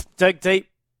to have to dig deep.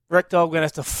 Rick Dog, we're going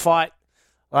to have to fight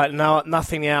like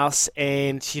nothing else.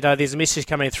 And, there's a message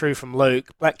coming through from Luke.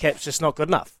 Black Caps just not good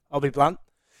enough. I'll be blunt.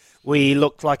 We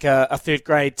looked like a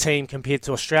third-grade team compared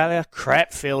to Australia.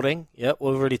 Crap fielding. Yep,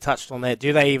 we've already touched on that.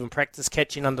 Do they even practice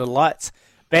catching under the lights?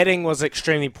 Batting was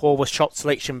extremely poor with shot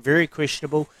selection very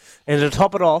questionable. And to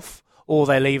top it off,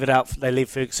 they leave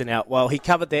Ferguson out. Well, he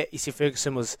covered that. He said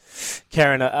Ferguson was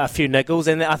carrying a few niggles,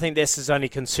 and I think that's his only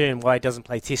concern why he doesn't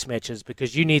play test matches,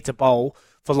 because you need to bowl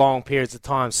for long periods of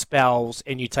time, spells,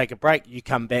 and you take a break, you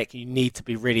come back, you need to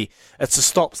be ready. It's the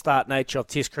stop-start nature of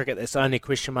test cricket that's the only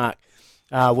question mark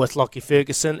with Lockie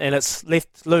Ferguson, and it's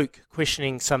left Luke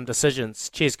questioning some decisions.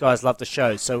 Cheers, guys. Love the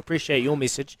show. So appreciate your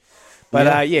message.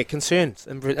 But, concerns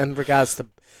in regards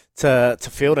to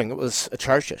fielding. It was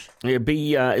atrocious. Yeah,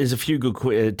 there's a few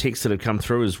good texts that have come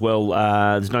through as well.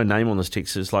 There's no name on this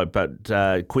text,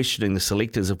 but questioning the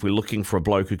selectors if we're looking for a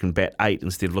bloke who can bat 8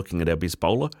 instead of looking at our best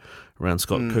bowler around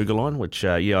Scott Kugelheim, which,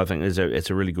 I think it's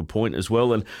a really good point as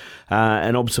well. And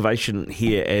an observation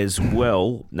here as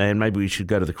well, and maybe we should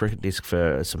go to the cricket desk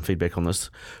for some feedback on this.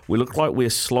 We look like we're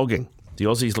slogging. The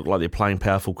Aussies look like they're playing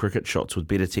powerful cricket shots with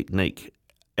better technique.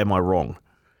 Am I wrong?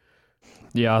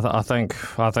 Yeah, I think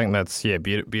that's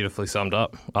beautifully summed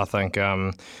up. I think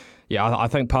I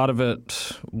think part of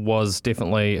it was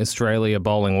definitely Australia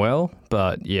bowling well,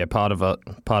 but part of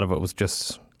it was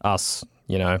just us,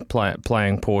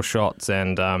 playing poor shots,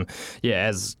 and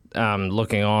as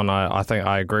looking on, I think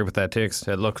I agree with that text.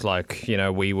 It looked like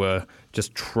we were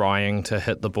just trying to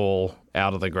hit the ball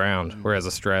out of the ground, whereas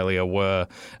Australia were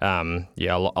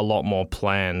a lot more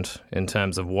planned in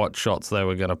terms of what shots they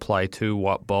were going to play to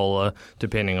what bowler,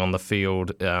 depending on the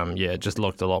field. It just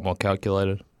looked a lot more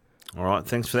calculated. All right,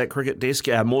 thanks for that, Cricket Desk.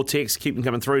 More text, keep them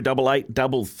coming through,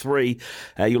 8833.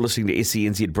 You're listening to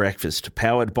SENZ Breakfast,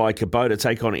 powered by Kubota.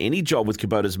 Take on any job with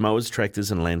Kubota's mowers,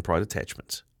 tractors and land pride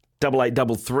attachments.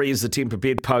 8833 is the Temper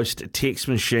Bedpost text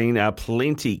machine.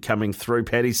 Plenty coming through.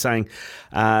 Paddy's saying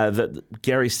that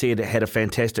Gary Stead had a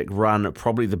fantastic run,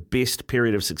 probably the best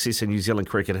period of success in New Zealand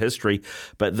cricket history,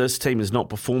 but this team is not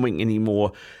performing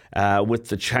anymore with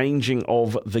the changing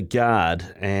of the guard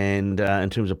and in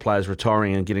terms of players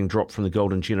retiring and getting dropped from the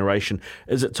golden generation.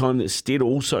 Is it time that Stead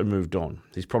also moved on?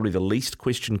 He's probably the least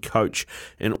questioned coach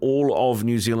in all of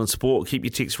New Zealand sport. Keep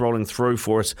your texts rolling through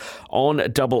for us on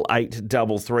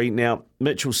 8833. Now,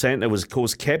 Mitchell Santner was, of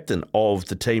course, captain of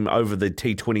the team over the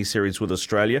T20 series with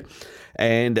Australia,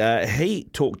 and he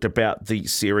talked about the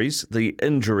series, the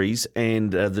injuries,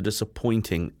 and the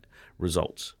disappointing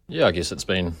results? Yeah, I guess it's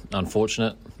been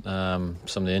unfortunate. Some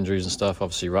of the injuries and stuff,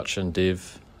 obviously Rutch and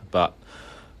Dev, but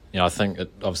I think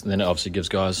it obviously gives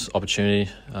guys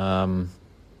opportunity.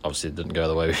 Obviously, it didn't go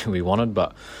the way we wanted,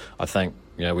 but I think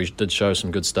we did show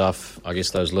some good stuff. I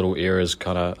guess those little errors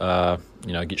kind of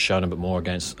get shown a bit more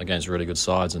against really good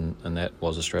sides, and that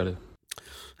was Australia.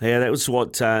 Yeah, that was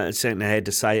what Santner had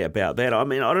to say about that. I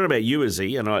mean, I don't know about you,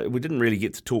 Izzy, and we didn't really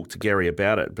get to talk to Gary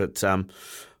about it, but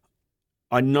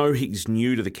I know he's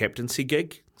new to the captaincy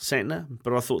gig, Santner,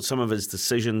 but I thought some of his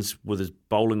decisions with his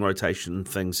bowling rotation and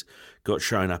things got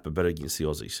shown up a bit against the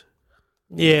Aussies.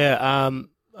 Yeah,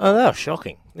 they were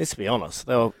shocking. Let's be honest,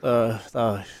 they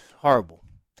were horrible.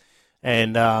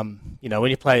 And when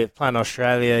you play in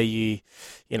Australia,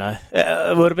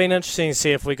 it would have been interesting to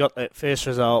see if we got that first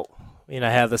result.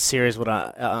 How the series would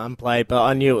unplayed, but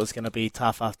I knew it was going to be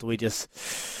tough after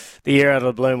the air out of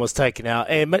the balloon was taken out.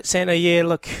 And Santa,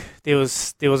 look, there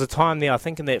was a time there. I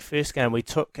think in that first game we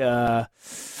took a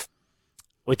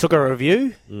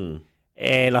review,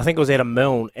 and I think it was at a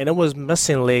Milne, and it was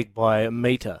missing leg by a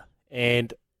metre,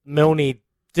 and Milne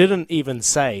didn't even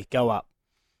say go up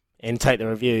and take the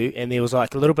review, and there was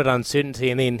like a little bit of uncertainty,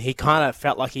 and then he kind of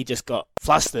felt like he just got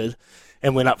flustered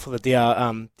and went up for the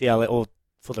DL or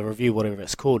for the review, whatever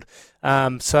it's called. I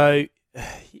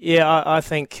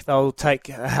think they'll take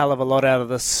a hell of a lot out of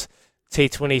this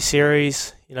T20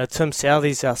 series. Tim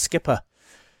Southey's our skipper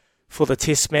for the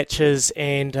test matches,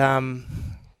 and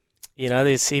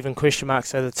there's even question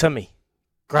marks over Timmy.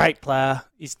 Great player.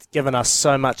 He's given us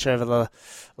so much over the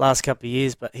last couple of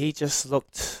years, but he just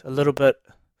looked a little bit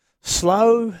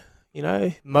slow.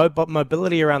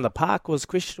 Mobility around the park was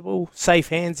questionable. Safe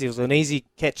hands. It was an easy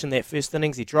catch in that first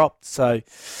innings. He dropped. So,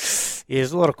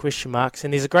 there's a lot of question marks.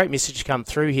 And there's a great message come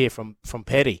through here from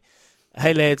Paddy.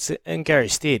 Hey, lads, and Gary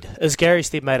Stead. Is Gary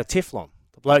Stead made of Teflon?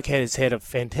 The bloke has had a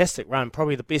fantastic run,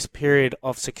 probably the best period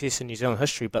of success in New Zealand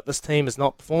history, but this team is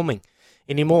not performing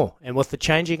anymore. And with the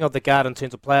changing of the guard in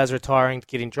terms of players retiring,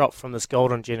 getting dropped from this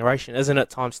golden generation, isn't it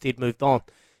time Stead moved on?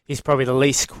 He's probably the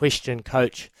least questioned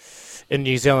coach in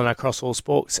New Zealand across all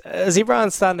sports. Is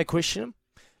everyone starting to question him?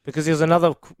 Because there's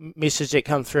another message that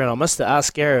come through, and I must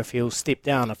ask Gary if he'll step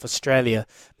down if Australia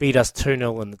beat us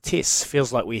 2-0 in the tests.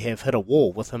 Feels like we have hit a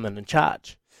wall with him in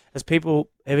charge. Has people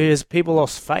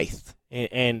lost faith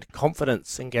and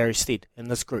confidence in Gary Stead in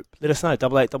this group? Let us know,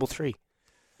 8833.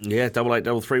 Yeah,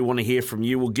 8833. Want to hear from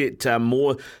you. We'll get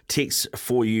more texts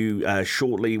for you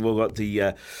shortly. We've got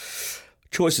the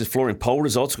Choices Flooring poll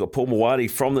results. We've got Paul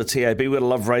Mawadi from the TAB. We've got a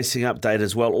Love Racing update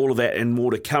as well. All of that and more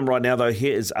to come. Right now, though,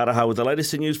 here is Araha with the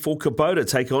latest in news for Kubota.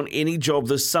 Take on any job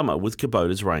this summer with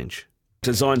Kubota's range.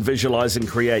 Design, visualise and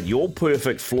create your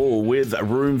perfect floor with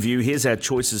Room View. Here's our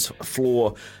Choices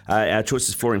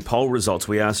Flooring poll results.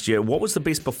 We asked you, what was the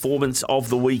best performance of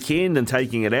the weekend? And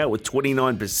taking it out with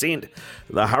 29%,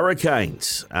 the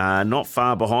Hurricanes. Not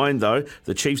far behind, though.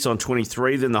 The Chiefs on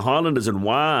 23%, then the Highlanders and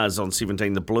Wars on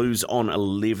 17%, the Blues on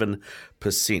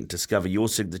 11%. Discover your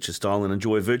signature style and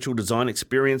enjoy a virtual design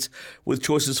experience with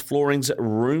Choices Flooring's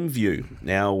Room View.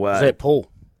 Now, is that Paul?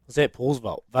 Is that Paul's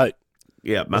vote?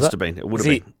 Yeah, it must have been. It would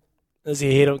have been. Is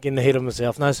he getting ahead of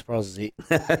himself? No surprises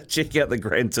yet. Check out the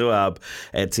Grand Tour Hub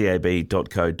at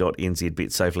tab.co.nz.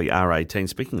 Bet safely R18.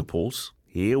 Speaking of Pauls,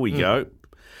 here we go.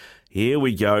 Here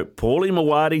we go. Paulie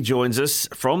Mawadi joins us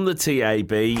from the TAB.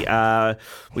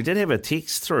 We did have a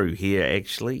text through here,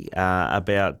 actually,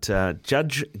 about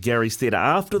Judge Gary Stead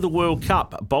after the World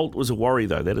Cup. Bolt was a worry,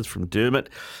 though. That is from Dermot.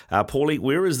 Paulie,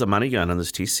 where is the money going in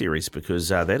this test series? Because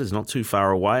that is not too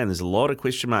far away, and there's a lot of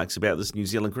question marks about this New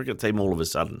Zealand cricket team all of a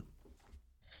sudden.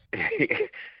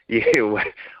 Yeah, well,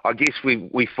 I guess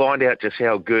we find out just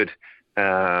how good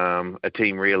a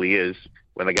team really is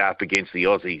when they go up against the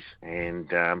Aussies.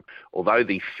 And although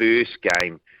the first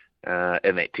game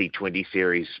in that T20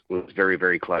 series was very,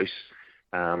 very close,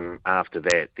 after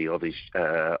that, the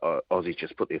Aussies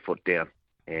just put their foot down.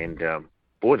 And,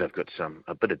 boy, they've got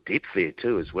a bit of depth there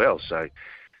too as well. So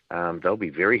they'll be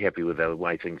very happy with the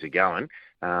way things are going.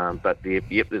 But,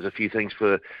 there's a few things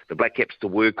for the Black Caps to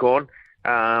work on.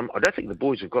 I don't think the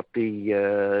boys have got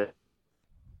the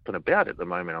about at the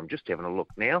moment. I'm just having a look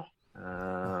now.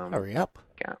 Hurry up.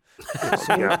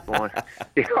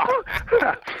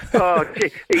 Oh,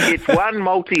 gee, he gets one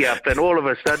multi-up and all of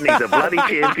a sudden he's a bloody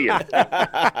champion.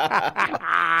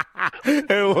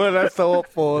 Who would have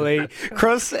thought, Paulie?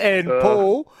 Chris and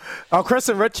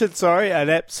Richard, are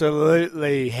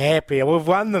absolutely happy. And we've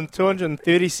won them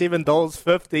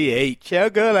 $237.50 each. How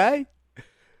good, eh?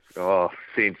 Oh,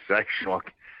 sensational.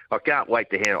 I can't wait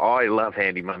to I love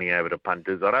handing money over to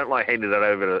punters. I don't like handing it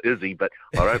over to Izzy, but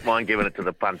I don't mind giving it to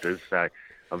the punters. So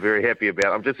I'm very happy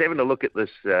about. I'm just having a look at this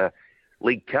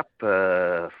League Cup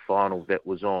final that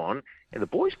was on, and the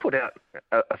boys put out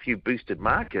a few boosted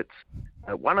markets.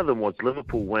 One of them was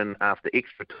Liverpool win after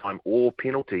extra time or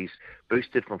penalties,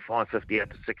 boosted from $5.50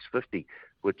 out to $6.50,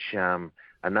 which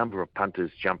a number of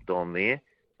punters jumped on there.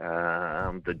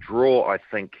 The draw, I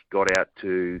think, got out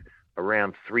to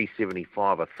around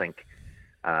 $3.75, I think,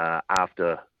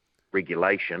 after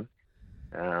regulation.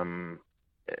 And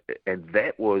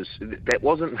that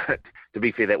wasn't, to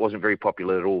be fair, that wasn't very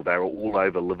popular at all. They were all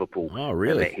over Liverpool. Oh,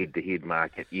 really? In that head-to-head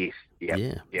market, yes.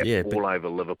 Yeah, all over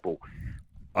Liverpool.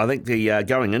 I think the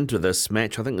going into this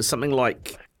match, I think there's something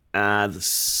like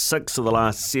 6 of the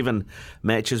last 7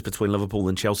 matches between Liverpool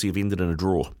and Chelsea have ended in a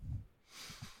draw.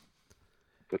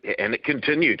 And it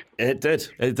continued. It did,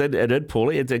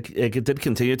 Paulie. It did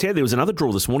continue. There was another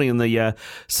draw this morning in the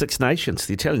Six Nations.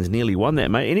 The Italians nearly won that,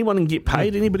 mate. Anyone can get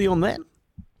paid? Anybody on that?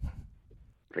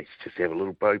 Let's just have a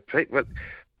little bo peep. But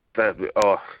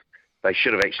they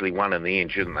should have actually won in the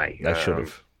end, shouldn't they? They should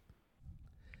have.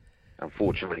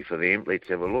 Unfortunately for them. Let's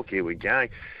have a look. Here we go.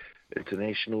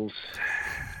 Internationals,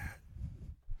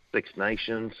 Six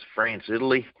Nations, France,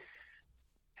 Italy.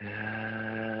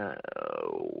 Where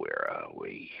are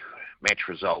we? Match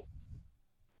result.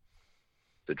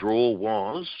 The draw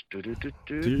was.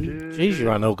 Jeez,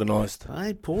 you're unorganised.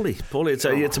 Hey, Paulie,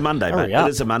 it's a Monday, mate. Up.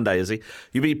 It is a Monday, Izzy.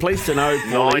 You'd be pleased to know,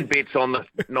 Paulie.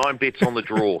 9 bets on the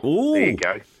draw. Ooh, there you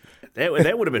go.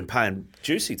 That would have been paying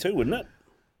juicy too, wouldn't it?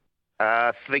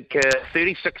 I think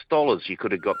 $36 you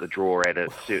could have got the draw at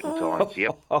certain times.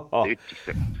 Yep,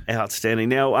 36. Outstanding.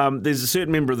 Now, there's a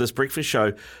certain member of this breakfast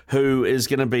show who is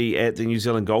going to be at the New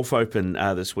Zealand Golf Open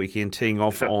this weekend, teeing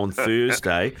off on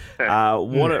Thursday.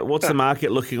 What's the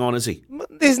market looking on, Izzy?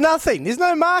 There's nothing. There's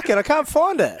no market. I can't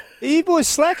find it. Are you boys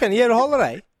slacking? You had a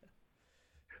holiday?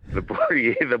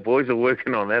 The boys are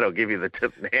working on that. I'll give you the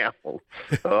tip now.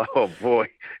 Oh, boy.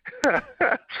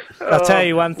 I'll tell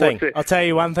you one thing. To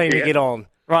get on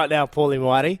right now, Paulie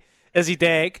Moati. Izzy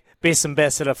Dag, best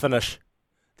ambassador finish.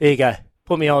 There you go.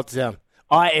 Put me odds down.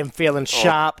 I am feeling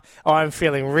sharp. I am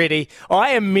feeling ready. I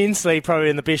am mentally probably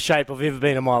in the best shape I've ever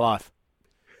been in my life.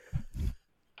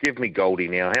 Give me Goldie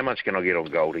now. How much can I get on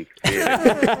Goldie?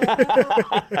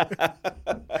 Yeah.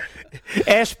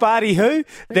 Ash Barty who?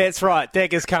 That's right.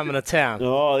 Dagger's coming to town.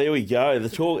 Oh, there we go. The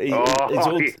talk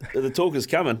is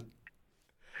coming.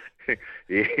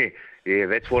 Yeah,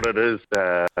 that's what it is,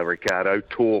 Riccardo.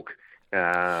 Talk.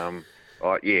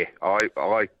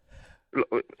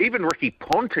 Even Ricky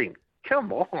Ponting.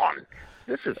 Come on.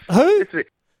 This is who?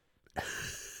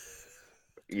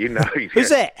 You know, who's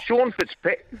that? Sean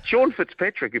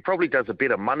Fitzpatrick, who probably does a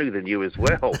better money than you as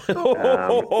well.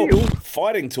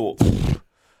 Fighting talk.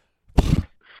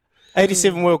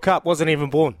 87 World Cup, wasn't even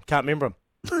born. Can't remember him.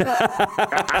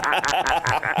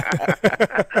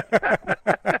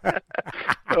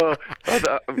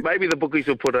 Maybe the bookies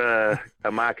will put a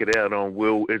market out on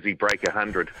will Izzy break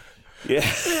 100. Yeah.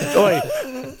 Oi,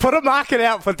 put a market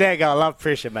out for Dagger. I love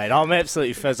pressure, mate. I'm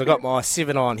absolutely fizzed. I've got my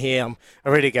 7 on here. I'm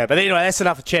ready to go. But anyway, that's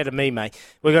enough of chat of me, mate.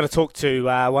 We're going to talk to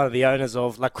one of the owners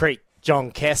of La Creek, John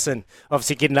Casson,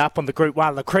 obviously getting up on the Group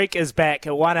 1. La Creek is back.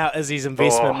 It won out Izzy's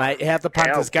investment, mate. How'd the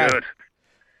punters go? Good.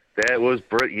 That was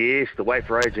yes, the way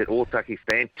for age at Otaki,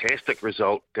 fantastic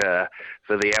result for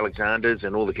the Alexanders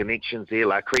and all the connections there.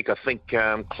 La Creek, I think,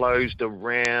 closed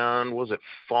around, was it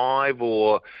 $5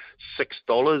 or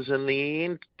 $6 in the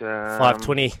end?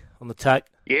 $5.20 on the tape.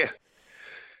 Yeah.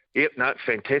 Yep, no,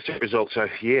 fantastic result. So,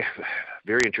 yeah,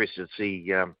 very interested to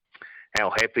see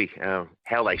how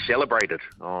they celebrated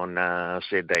on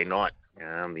Saturday night,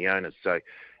 the owners. So,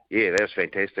 yeah, that was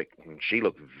fantastic. And she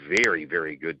looked very,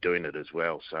 very good doing it as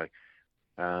well. So,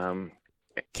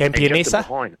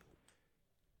 Campionessa?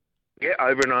 Yeah,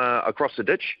 over and across the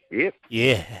ditch. Yep.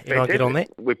 Yeah, you want to get on that?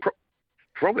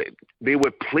 There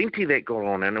were plenty that got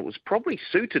on, and it was probably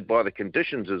suited by the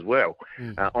conditions as well.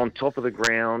 On top of the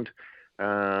ground,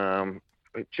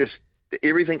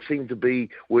 everything seemed to be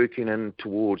working in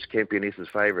towards Campionessa's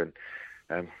favour.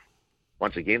 And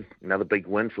once again, another big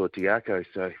win for Tiako.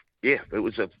 So, yeah, it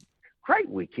was a great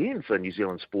weekend for New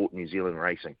Zealand sport, New Zealand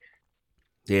racing.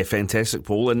 Yeah, fantastic,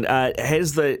 Paul. And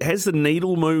has the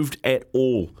needle moved at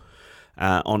all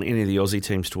on any of the Aussie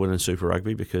teams to win in Super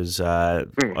Rugby? Because fair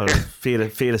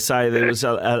to say there was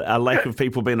a lack of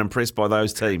people being impressed by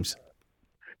those teams.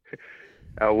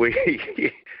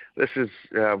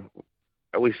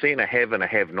 We've seen a have and a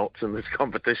have-nots in this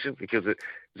competition because it's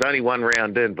only one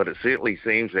round in, but it certainly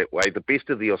seems that way. The best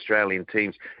of the Australian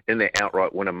teams in the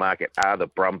outright winner market are the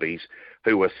Brumbies,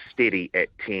 who are steady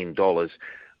at $10.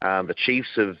 The Chiefs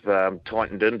have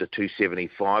tightened in to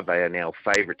 $2.75. They are now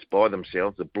favourites by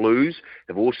themselves. The Blues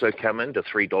have also come in to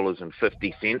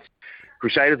 $3.50.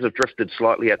 Crusaders have drifted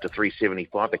slightly up to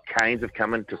 $3.75. The Canes have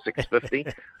come in to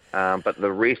 $6.50. But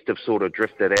the rest have sort of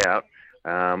drifted out.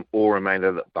 All remain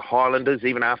the Highlanders,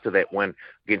 even after that win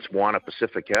against Moana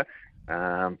Pacifica,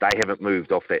 they haven't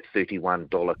moved off that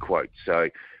 $31 quote. So,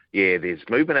 yeah, there's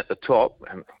movement at the top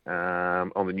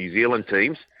on the New Zealand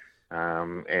teams,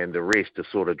 and the rest are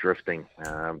sort of drifting.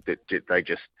 They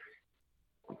just...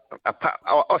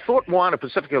 I thought Moana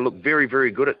Pacifica looked very,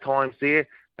 very good at times there.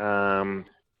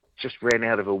 Just ran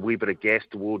out of a wee bit of gas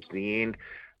towards the end.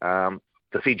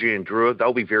 The Fijian Drua,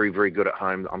 they'll be very, very good at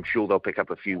home. I'm sure they'll pick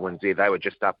up a few wins there. They were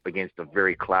just up against a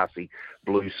very classy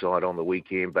Blues side on the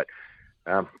weekend. But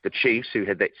the Chiefs, who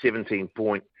had that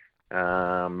 17-point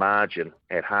margin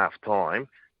at half-time,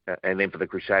 and then for the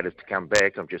Crusaders to come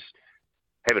back,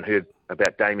 haven't heard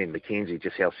about Damien McKenzie,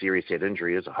 just how serious that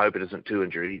injury is. I hope it isn't too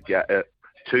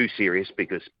serious,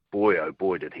 because boy, oh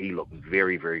boy, did he look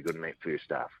very, very good in that first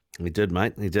half. He did,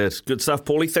 mate. He did. Good stuff,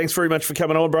 Paulie. Thanks very much for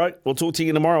coming on, bro. We'll talk to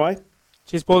you tomorrow, eh?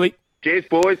 Cheers, Paulie. Cheers,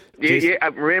 boys. Cheers. Yeah.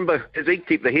 Remember, Izzy,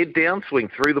 keep the head down, swing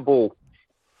through the ball.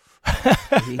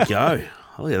 There you go.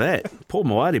 Look at that. Paul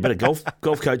Moati, bit of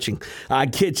golf coaching.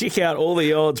 Check out all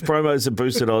the odds, promos and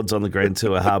boosted odds on the Grand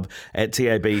Tour Hub at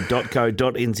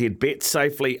tab.co.nz. Bet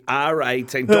safely,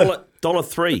 R18.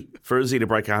 $1.03 for Izzy to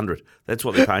break 100. That's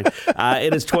what they're paying.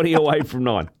 It is 20 away from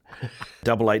 9.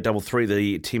 8833,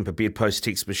 the Temper Bedpost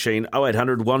text machine.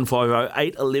 0800 150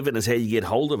 811 is how you get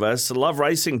hold of us.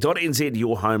 Loveracing.nz,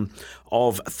 your home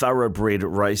of thoroughbred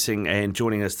racing. And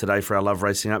joining us today for our Love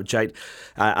Racing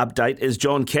update is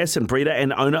John Casson, breeder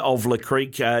and owner of Le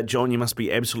Creek. John, you must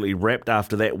be absolutely wrapped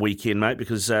after that weekend, mate,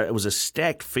 because it was a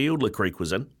stacked field Le Creek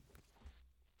was in.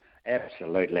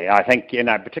 Absolutely. I think,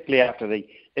 particularly after the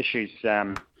issues,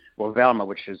 Velma,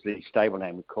 which is the stable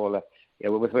name we call her,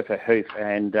 with her hoof,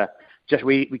 and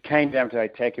we came down to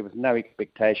attack her with no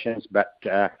expectations, but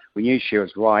we knew she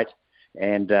was right,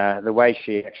 and the way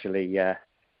she actually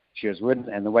she was ridden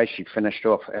and the way she finished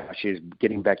off, she was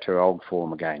getting back to her old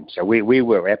form again. So we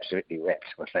were absolutely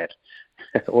wrapped with that.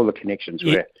 All the connections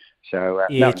were. So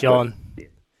John.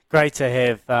 Great to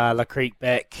have Le Creek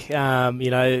back.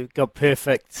 Got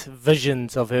perfect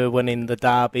visions of her winning the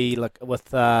Derby with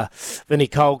Vinnie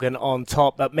Colgan on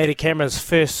top. But Matty Cameron's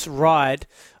first ride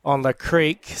on Le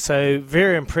Creek, so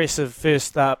very impressive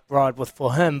first up ride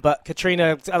for him. But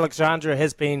Katrina Alexandra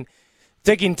has been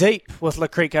digging deep with Le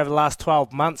Creek over the last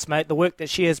 12 months, mate. The work that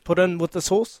she has put in with this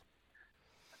horse.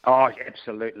 Oh,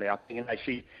 absolutely. I think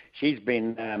she's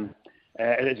been.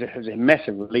 It was a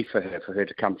massive relief for her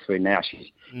to come through now.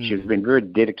 She's been very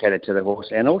dedicated to the horse,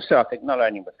 and also I think not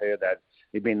only with her though,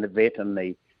 there's been the vet and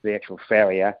the actual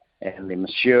farrier and the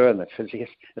masseur and the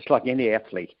physicist. It's like any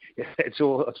athlete. It's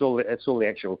all the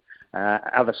actual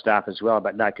other staff as well.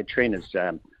 But no, Katrina's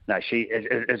she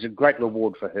is a great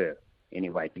reward for her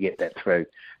anyway to get that through.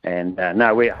 And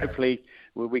hopefully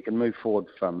we can move forward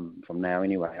from now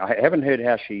anyway. I haven't heard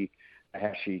how she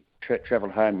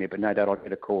travelled home yet, but no doubt I'll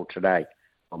get a call today.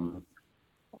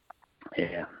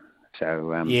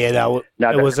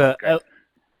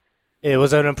 It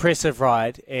was an impressive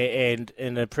ride and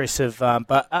an impressive.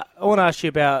 But I want to ask you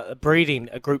about breeding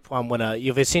a Group 1 winner.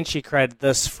 You've essentially created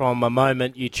this from a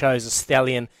moment you chose a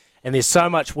stallion, and there's so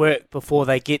much work before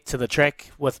they get to the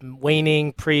track with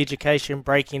weaning, pre-education,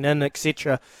 breaking in,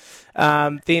 etc.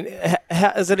 Then,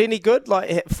 is it any good?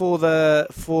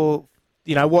 For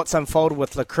what's unfolded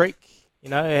with Le Creek,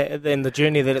 and the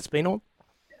journey that it's been on?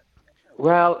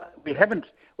 Well, we haven't,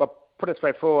 put it this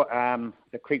way, for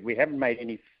Le Creek, we haven't made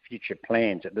any future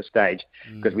plans at this stage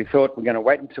because we thought we're going to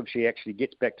wait until she actually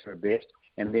gets back to her best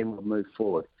and then we'll move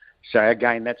forward. So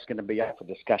again, that's going to be up for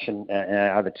discussion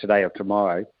either today or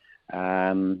tomorrow.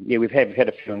 We've had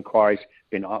a few inquiries,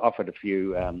 been offered a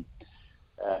few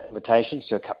invitations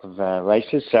to a couple of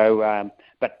races. So,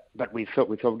 but we thought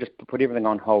we'll just put everything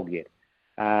on hold yet.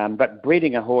 But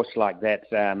breeding a horse like that,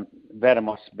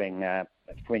 Vadamos being a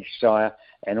French sire,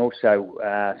 and also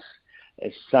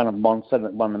a son of Monson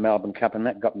that won the Melbourne Cup, and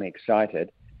that got me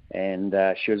excited. And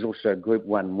she was also a Group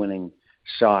 1 winning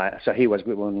sire, so he was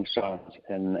Group 1 winning sire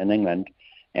in England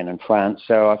and in France.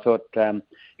 So I thought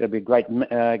it'd be a great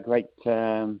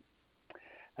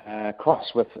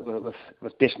cross with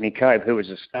Destiny Cove, who was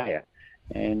a stayer.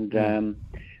 And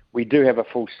we do have a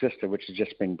full sister, which has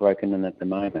just been broken in at the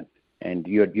moment. And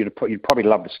you'd probably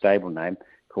love the stable name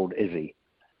called Izzy.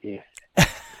 Yeah.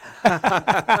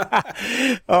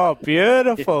 Oh,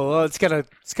 beautiful. Well, it's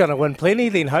gonna win plenty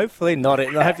then, hopefully.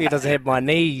 Hopefully it doesn't have my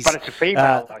knees. But it's a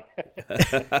female, though.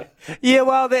 Yeah,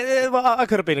 well, I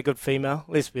could have been a good female,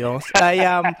 let's be honest.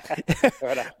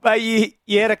 But you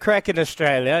had a crack in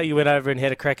Australia. You went over and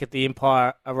had a crack at the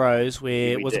Empire Rose,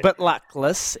 where it was a bit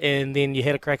luckless, and then you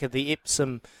had a crack at the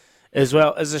Epsom as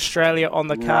well. Is Australia on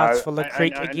the cards for Le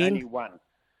Creek again? Only one.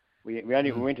 We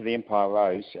went to the Empire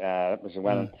Rose. That was the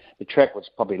one. The track was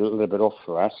probably a little bit off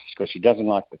for us because she doesn't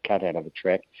like the cutout of the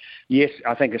track. Yes,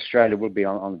 I think Australia will be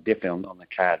definitely on the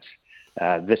cards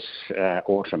this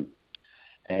autumn.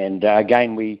 And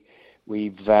again, we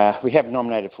have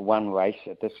nominated for one race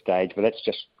at this stage, but that's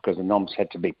just because the noms had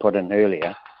to be put in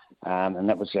earlier, and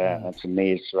that was that's a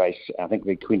mare's race. I think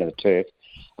the Queen of the Turf.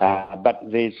 But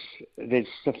there's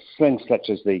things such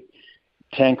as the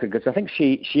Tancred, because I think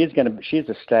she is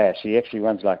a stayer. She actually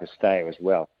runs like a stayer as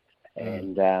well,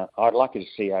 and I'd like to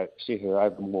see her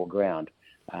over more ground.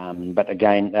 But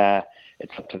again,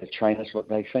 it's up to the trainers what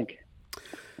they think.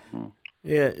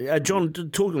 Yeah, John,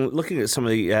 looking at some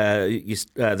of the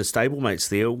stablemates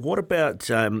there. What about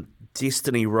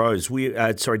Destiny Rose?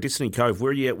 Destiny Cove.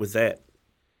 Where are you at with that?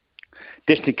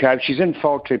 Destiny Cove. She's in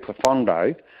foal to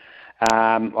Profondo.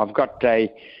 I've got a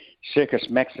Circus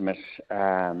Maximus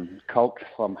colt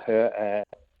from her,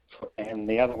 and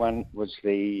the other one was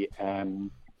the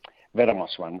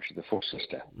Vedamos one, which is the full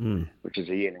sister, which is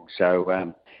a yearling.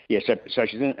 So so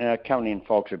she's currently in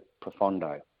foal to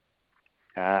Profondo.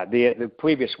 The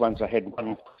previous ones I had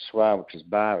one Soir, which is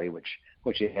Bari, which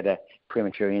had a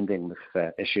premature ending with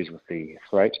issues with the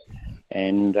throat,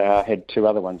 and I had two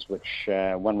other ones, which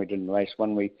one we didn't race,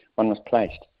 one was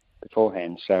placed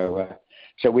beforehand. So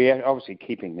we are obviously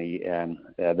keeping the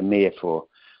mare for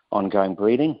ongoing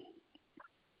breeding.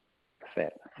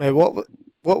 That. Now,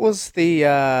 what was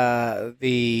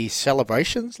the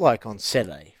celebrations like on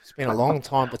Saturday? It's been a long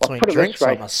time between drinks,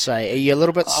 I must say. Are you a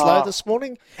little bit slow this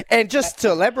morning? And just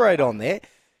to elaborate on that,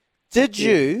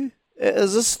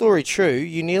 is this story true?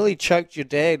 You nearly choked your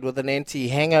dad with an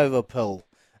anti-hangover pill.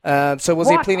 So was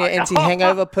there plenty of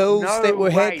anti-hangover pills that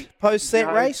were had post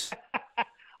that race?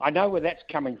 I know where that's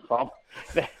coming from.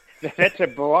 That's a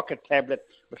Barocca tablet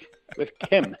with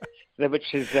Kim,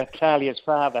 which is Talia's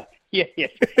father. Yes.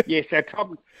 So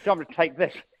Tom to take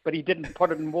this, but he didn't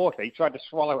put it in water. He tried to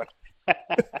swallow it.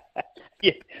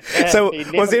 So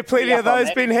was there plenty of those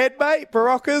being had, mate?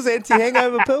 Baroccas,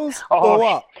 anti-hangover pills, or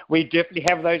what? We definitely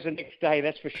have those the next day,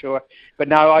 that's for sure. But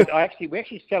no, we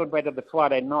actually celebrated the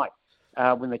Friday night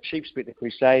when the Chiefs beat the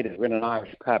Crusaders. We're in an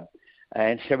Irish pub,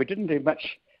 and so we didn't do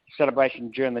much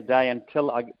celebration during the day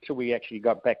until we actually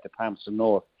got back to Palmerston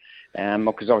North,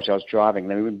 because obviously I was driving.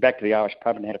 Then we went back to the Irish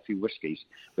pub and had a few whiskies,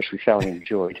 which we thoroughly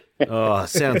enjoyed. Oh,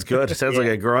 sounds good. Sounds like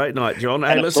a great night, John.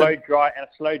 And a slow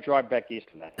drive back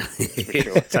yesterday.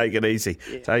 Sure. Take it easy.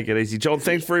 Yeah. Take it easy. John,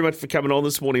 thanks very much for coming on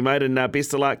this morning, mate, and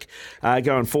best of luck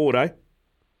going forward, eh?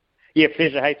 Yeah,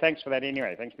 pleasure. Hey, thanks for that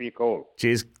anyway. Thanks for your call.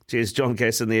 Cheers. John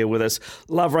Casson there with us.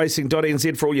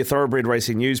 LoveRacing.nz for all your thoroughbred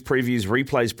racing news, previews,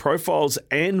 replays, profiles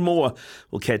and more.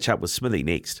 We'll catch up with Smithy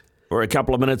next. We're a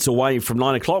couple of minutes away from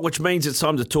 9 o'clock, which means it's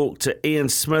time to talk to Ian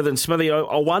Smith. And Smithy,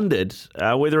 I wondered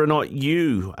whether or not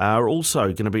you are also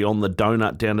going to be on the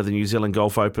donut down to the New Zealand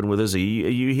Golf Open with Izzy. Are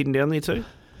you heading down there too?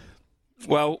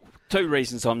 Well, two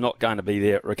reasons I'm not going to be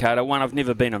there, Riccardo. One, I've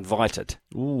never been invited.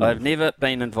 Ooh. I've never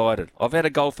been invited. I've had a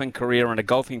golfing career and a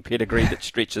golfing pedigree that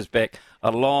stretches back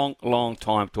a long, long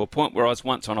time to a point where I was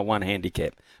once on a one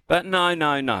handicap. But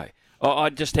no.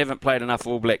 I just haven't played enough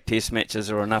All Black Test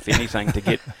matches or enough anything to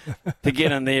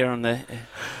get in there on the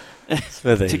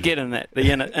to get in the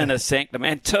inner sanctum.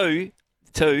 And two,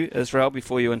 Israel,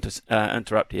 before you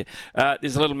interrupt here,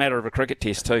 there's a little matter of a cricket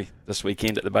test too this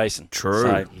weekend at the Basin. True.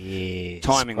 So yes.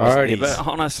 Timing wasn't there, but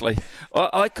honestly,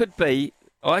 I could be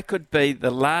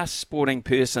the last sporting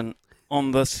person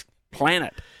on this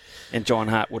planet, and John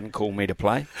Hart wouldn't call me to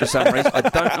play for some reason. I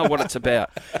don't know what it's about.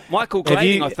 Michael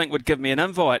Glading, I think, would give me an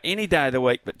invite any day of the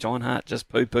week, but John Hart just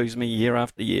poo-poos me year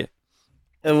after year.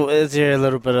 Is there a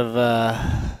little bit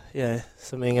of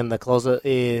something in the closet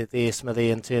there, Smithy,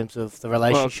 in terms of the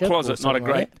relationship? Well,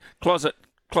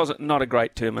 closet, not a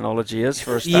great terminology is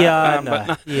for a start. Yeah, I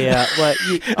know.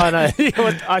 I know.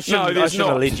 I shouldn't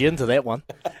have led you into that one.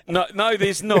 No,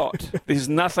 there's not. There's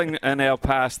nothing in our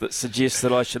past that suggests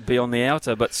that I should be on the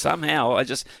outer, but somehow I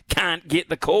just can't get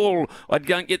the call. I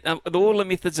don't get with all the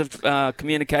methods of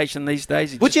communication these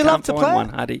days. Would you love to play? One,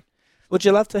 Huddy. Would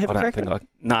you love to have a crack?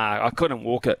 I couldn't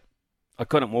walk it. I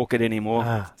couldn't walk it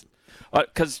anymore.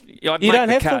 Because you don't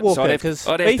have to walk it because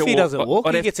Beefy doesn't walk.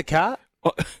 He gets a cart.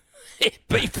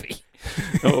 Beefy.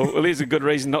 Oh, well, there's a good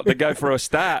reason not to go for a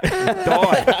start.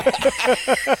 Die.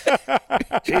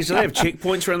 Geez, do they have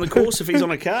checkpoints around the course if he's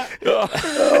on a cart?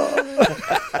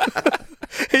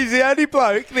 He's the only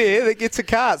bloke there that gets a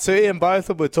cart. So Ian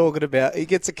Botham we're talking about. He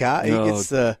gets a cart. He gets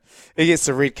the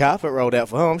red carpet rolled out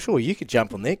for him. I'm sure you could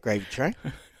jump on that gravy train.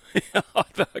 I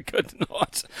could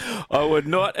not. I would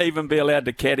not even be allowed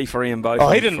to caddy for Ian Botham.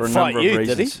 Oh, he didn't for a fight number you, of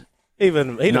reasons. did he? He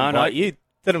didn't fight you.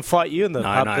 Didn't fight you in the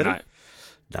pub, did he?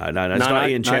 No, it's not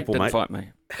Ian Chappell, didn't mate. Fight me.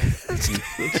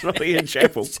 It's not Ian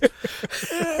Chappell.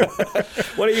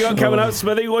 What have you got coming up,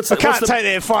 Smithy? I can't take that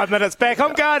in 5 minutes back.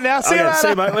 I'm going now. See you later. See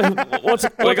you, mate.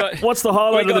 What's the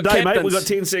highlight of the day, mate? We've got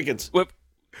 10 seconds.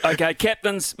 Okay,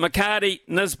 captains, McCarty,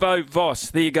 Nisbo,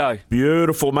 Voss. There you go.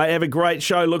 Beautiful, mate. Have a great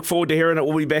show. Look forward to hearing it.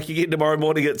 We'll be back again tomorrow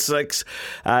morning at 6.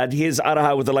 Here's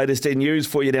Araha with the latest in news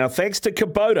for you now. Thanks to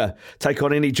Kubota. Take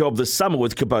on any job this summer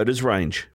with Kubota's range.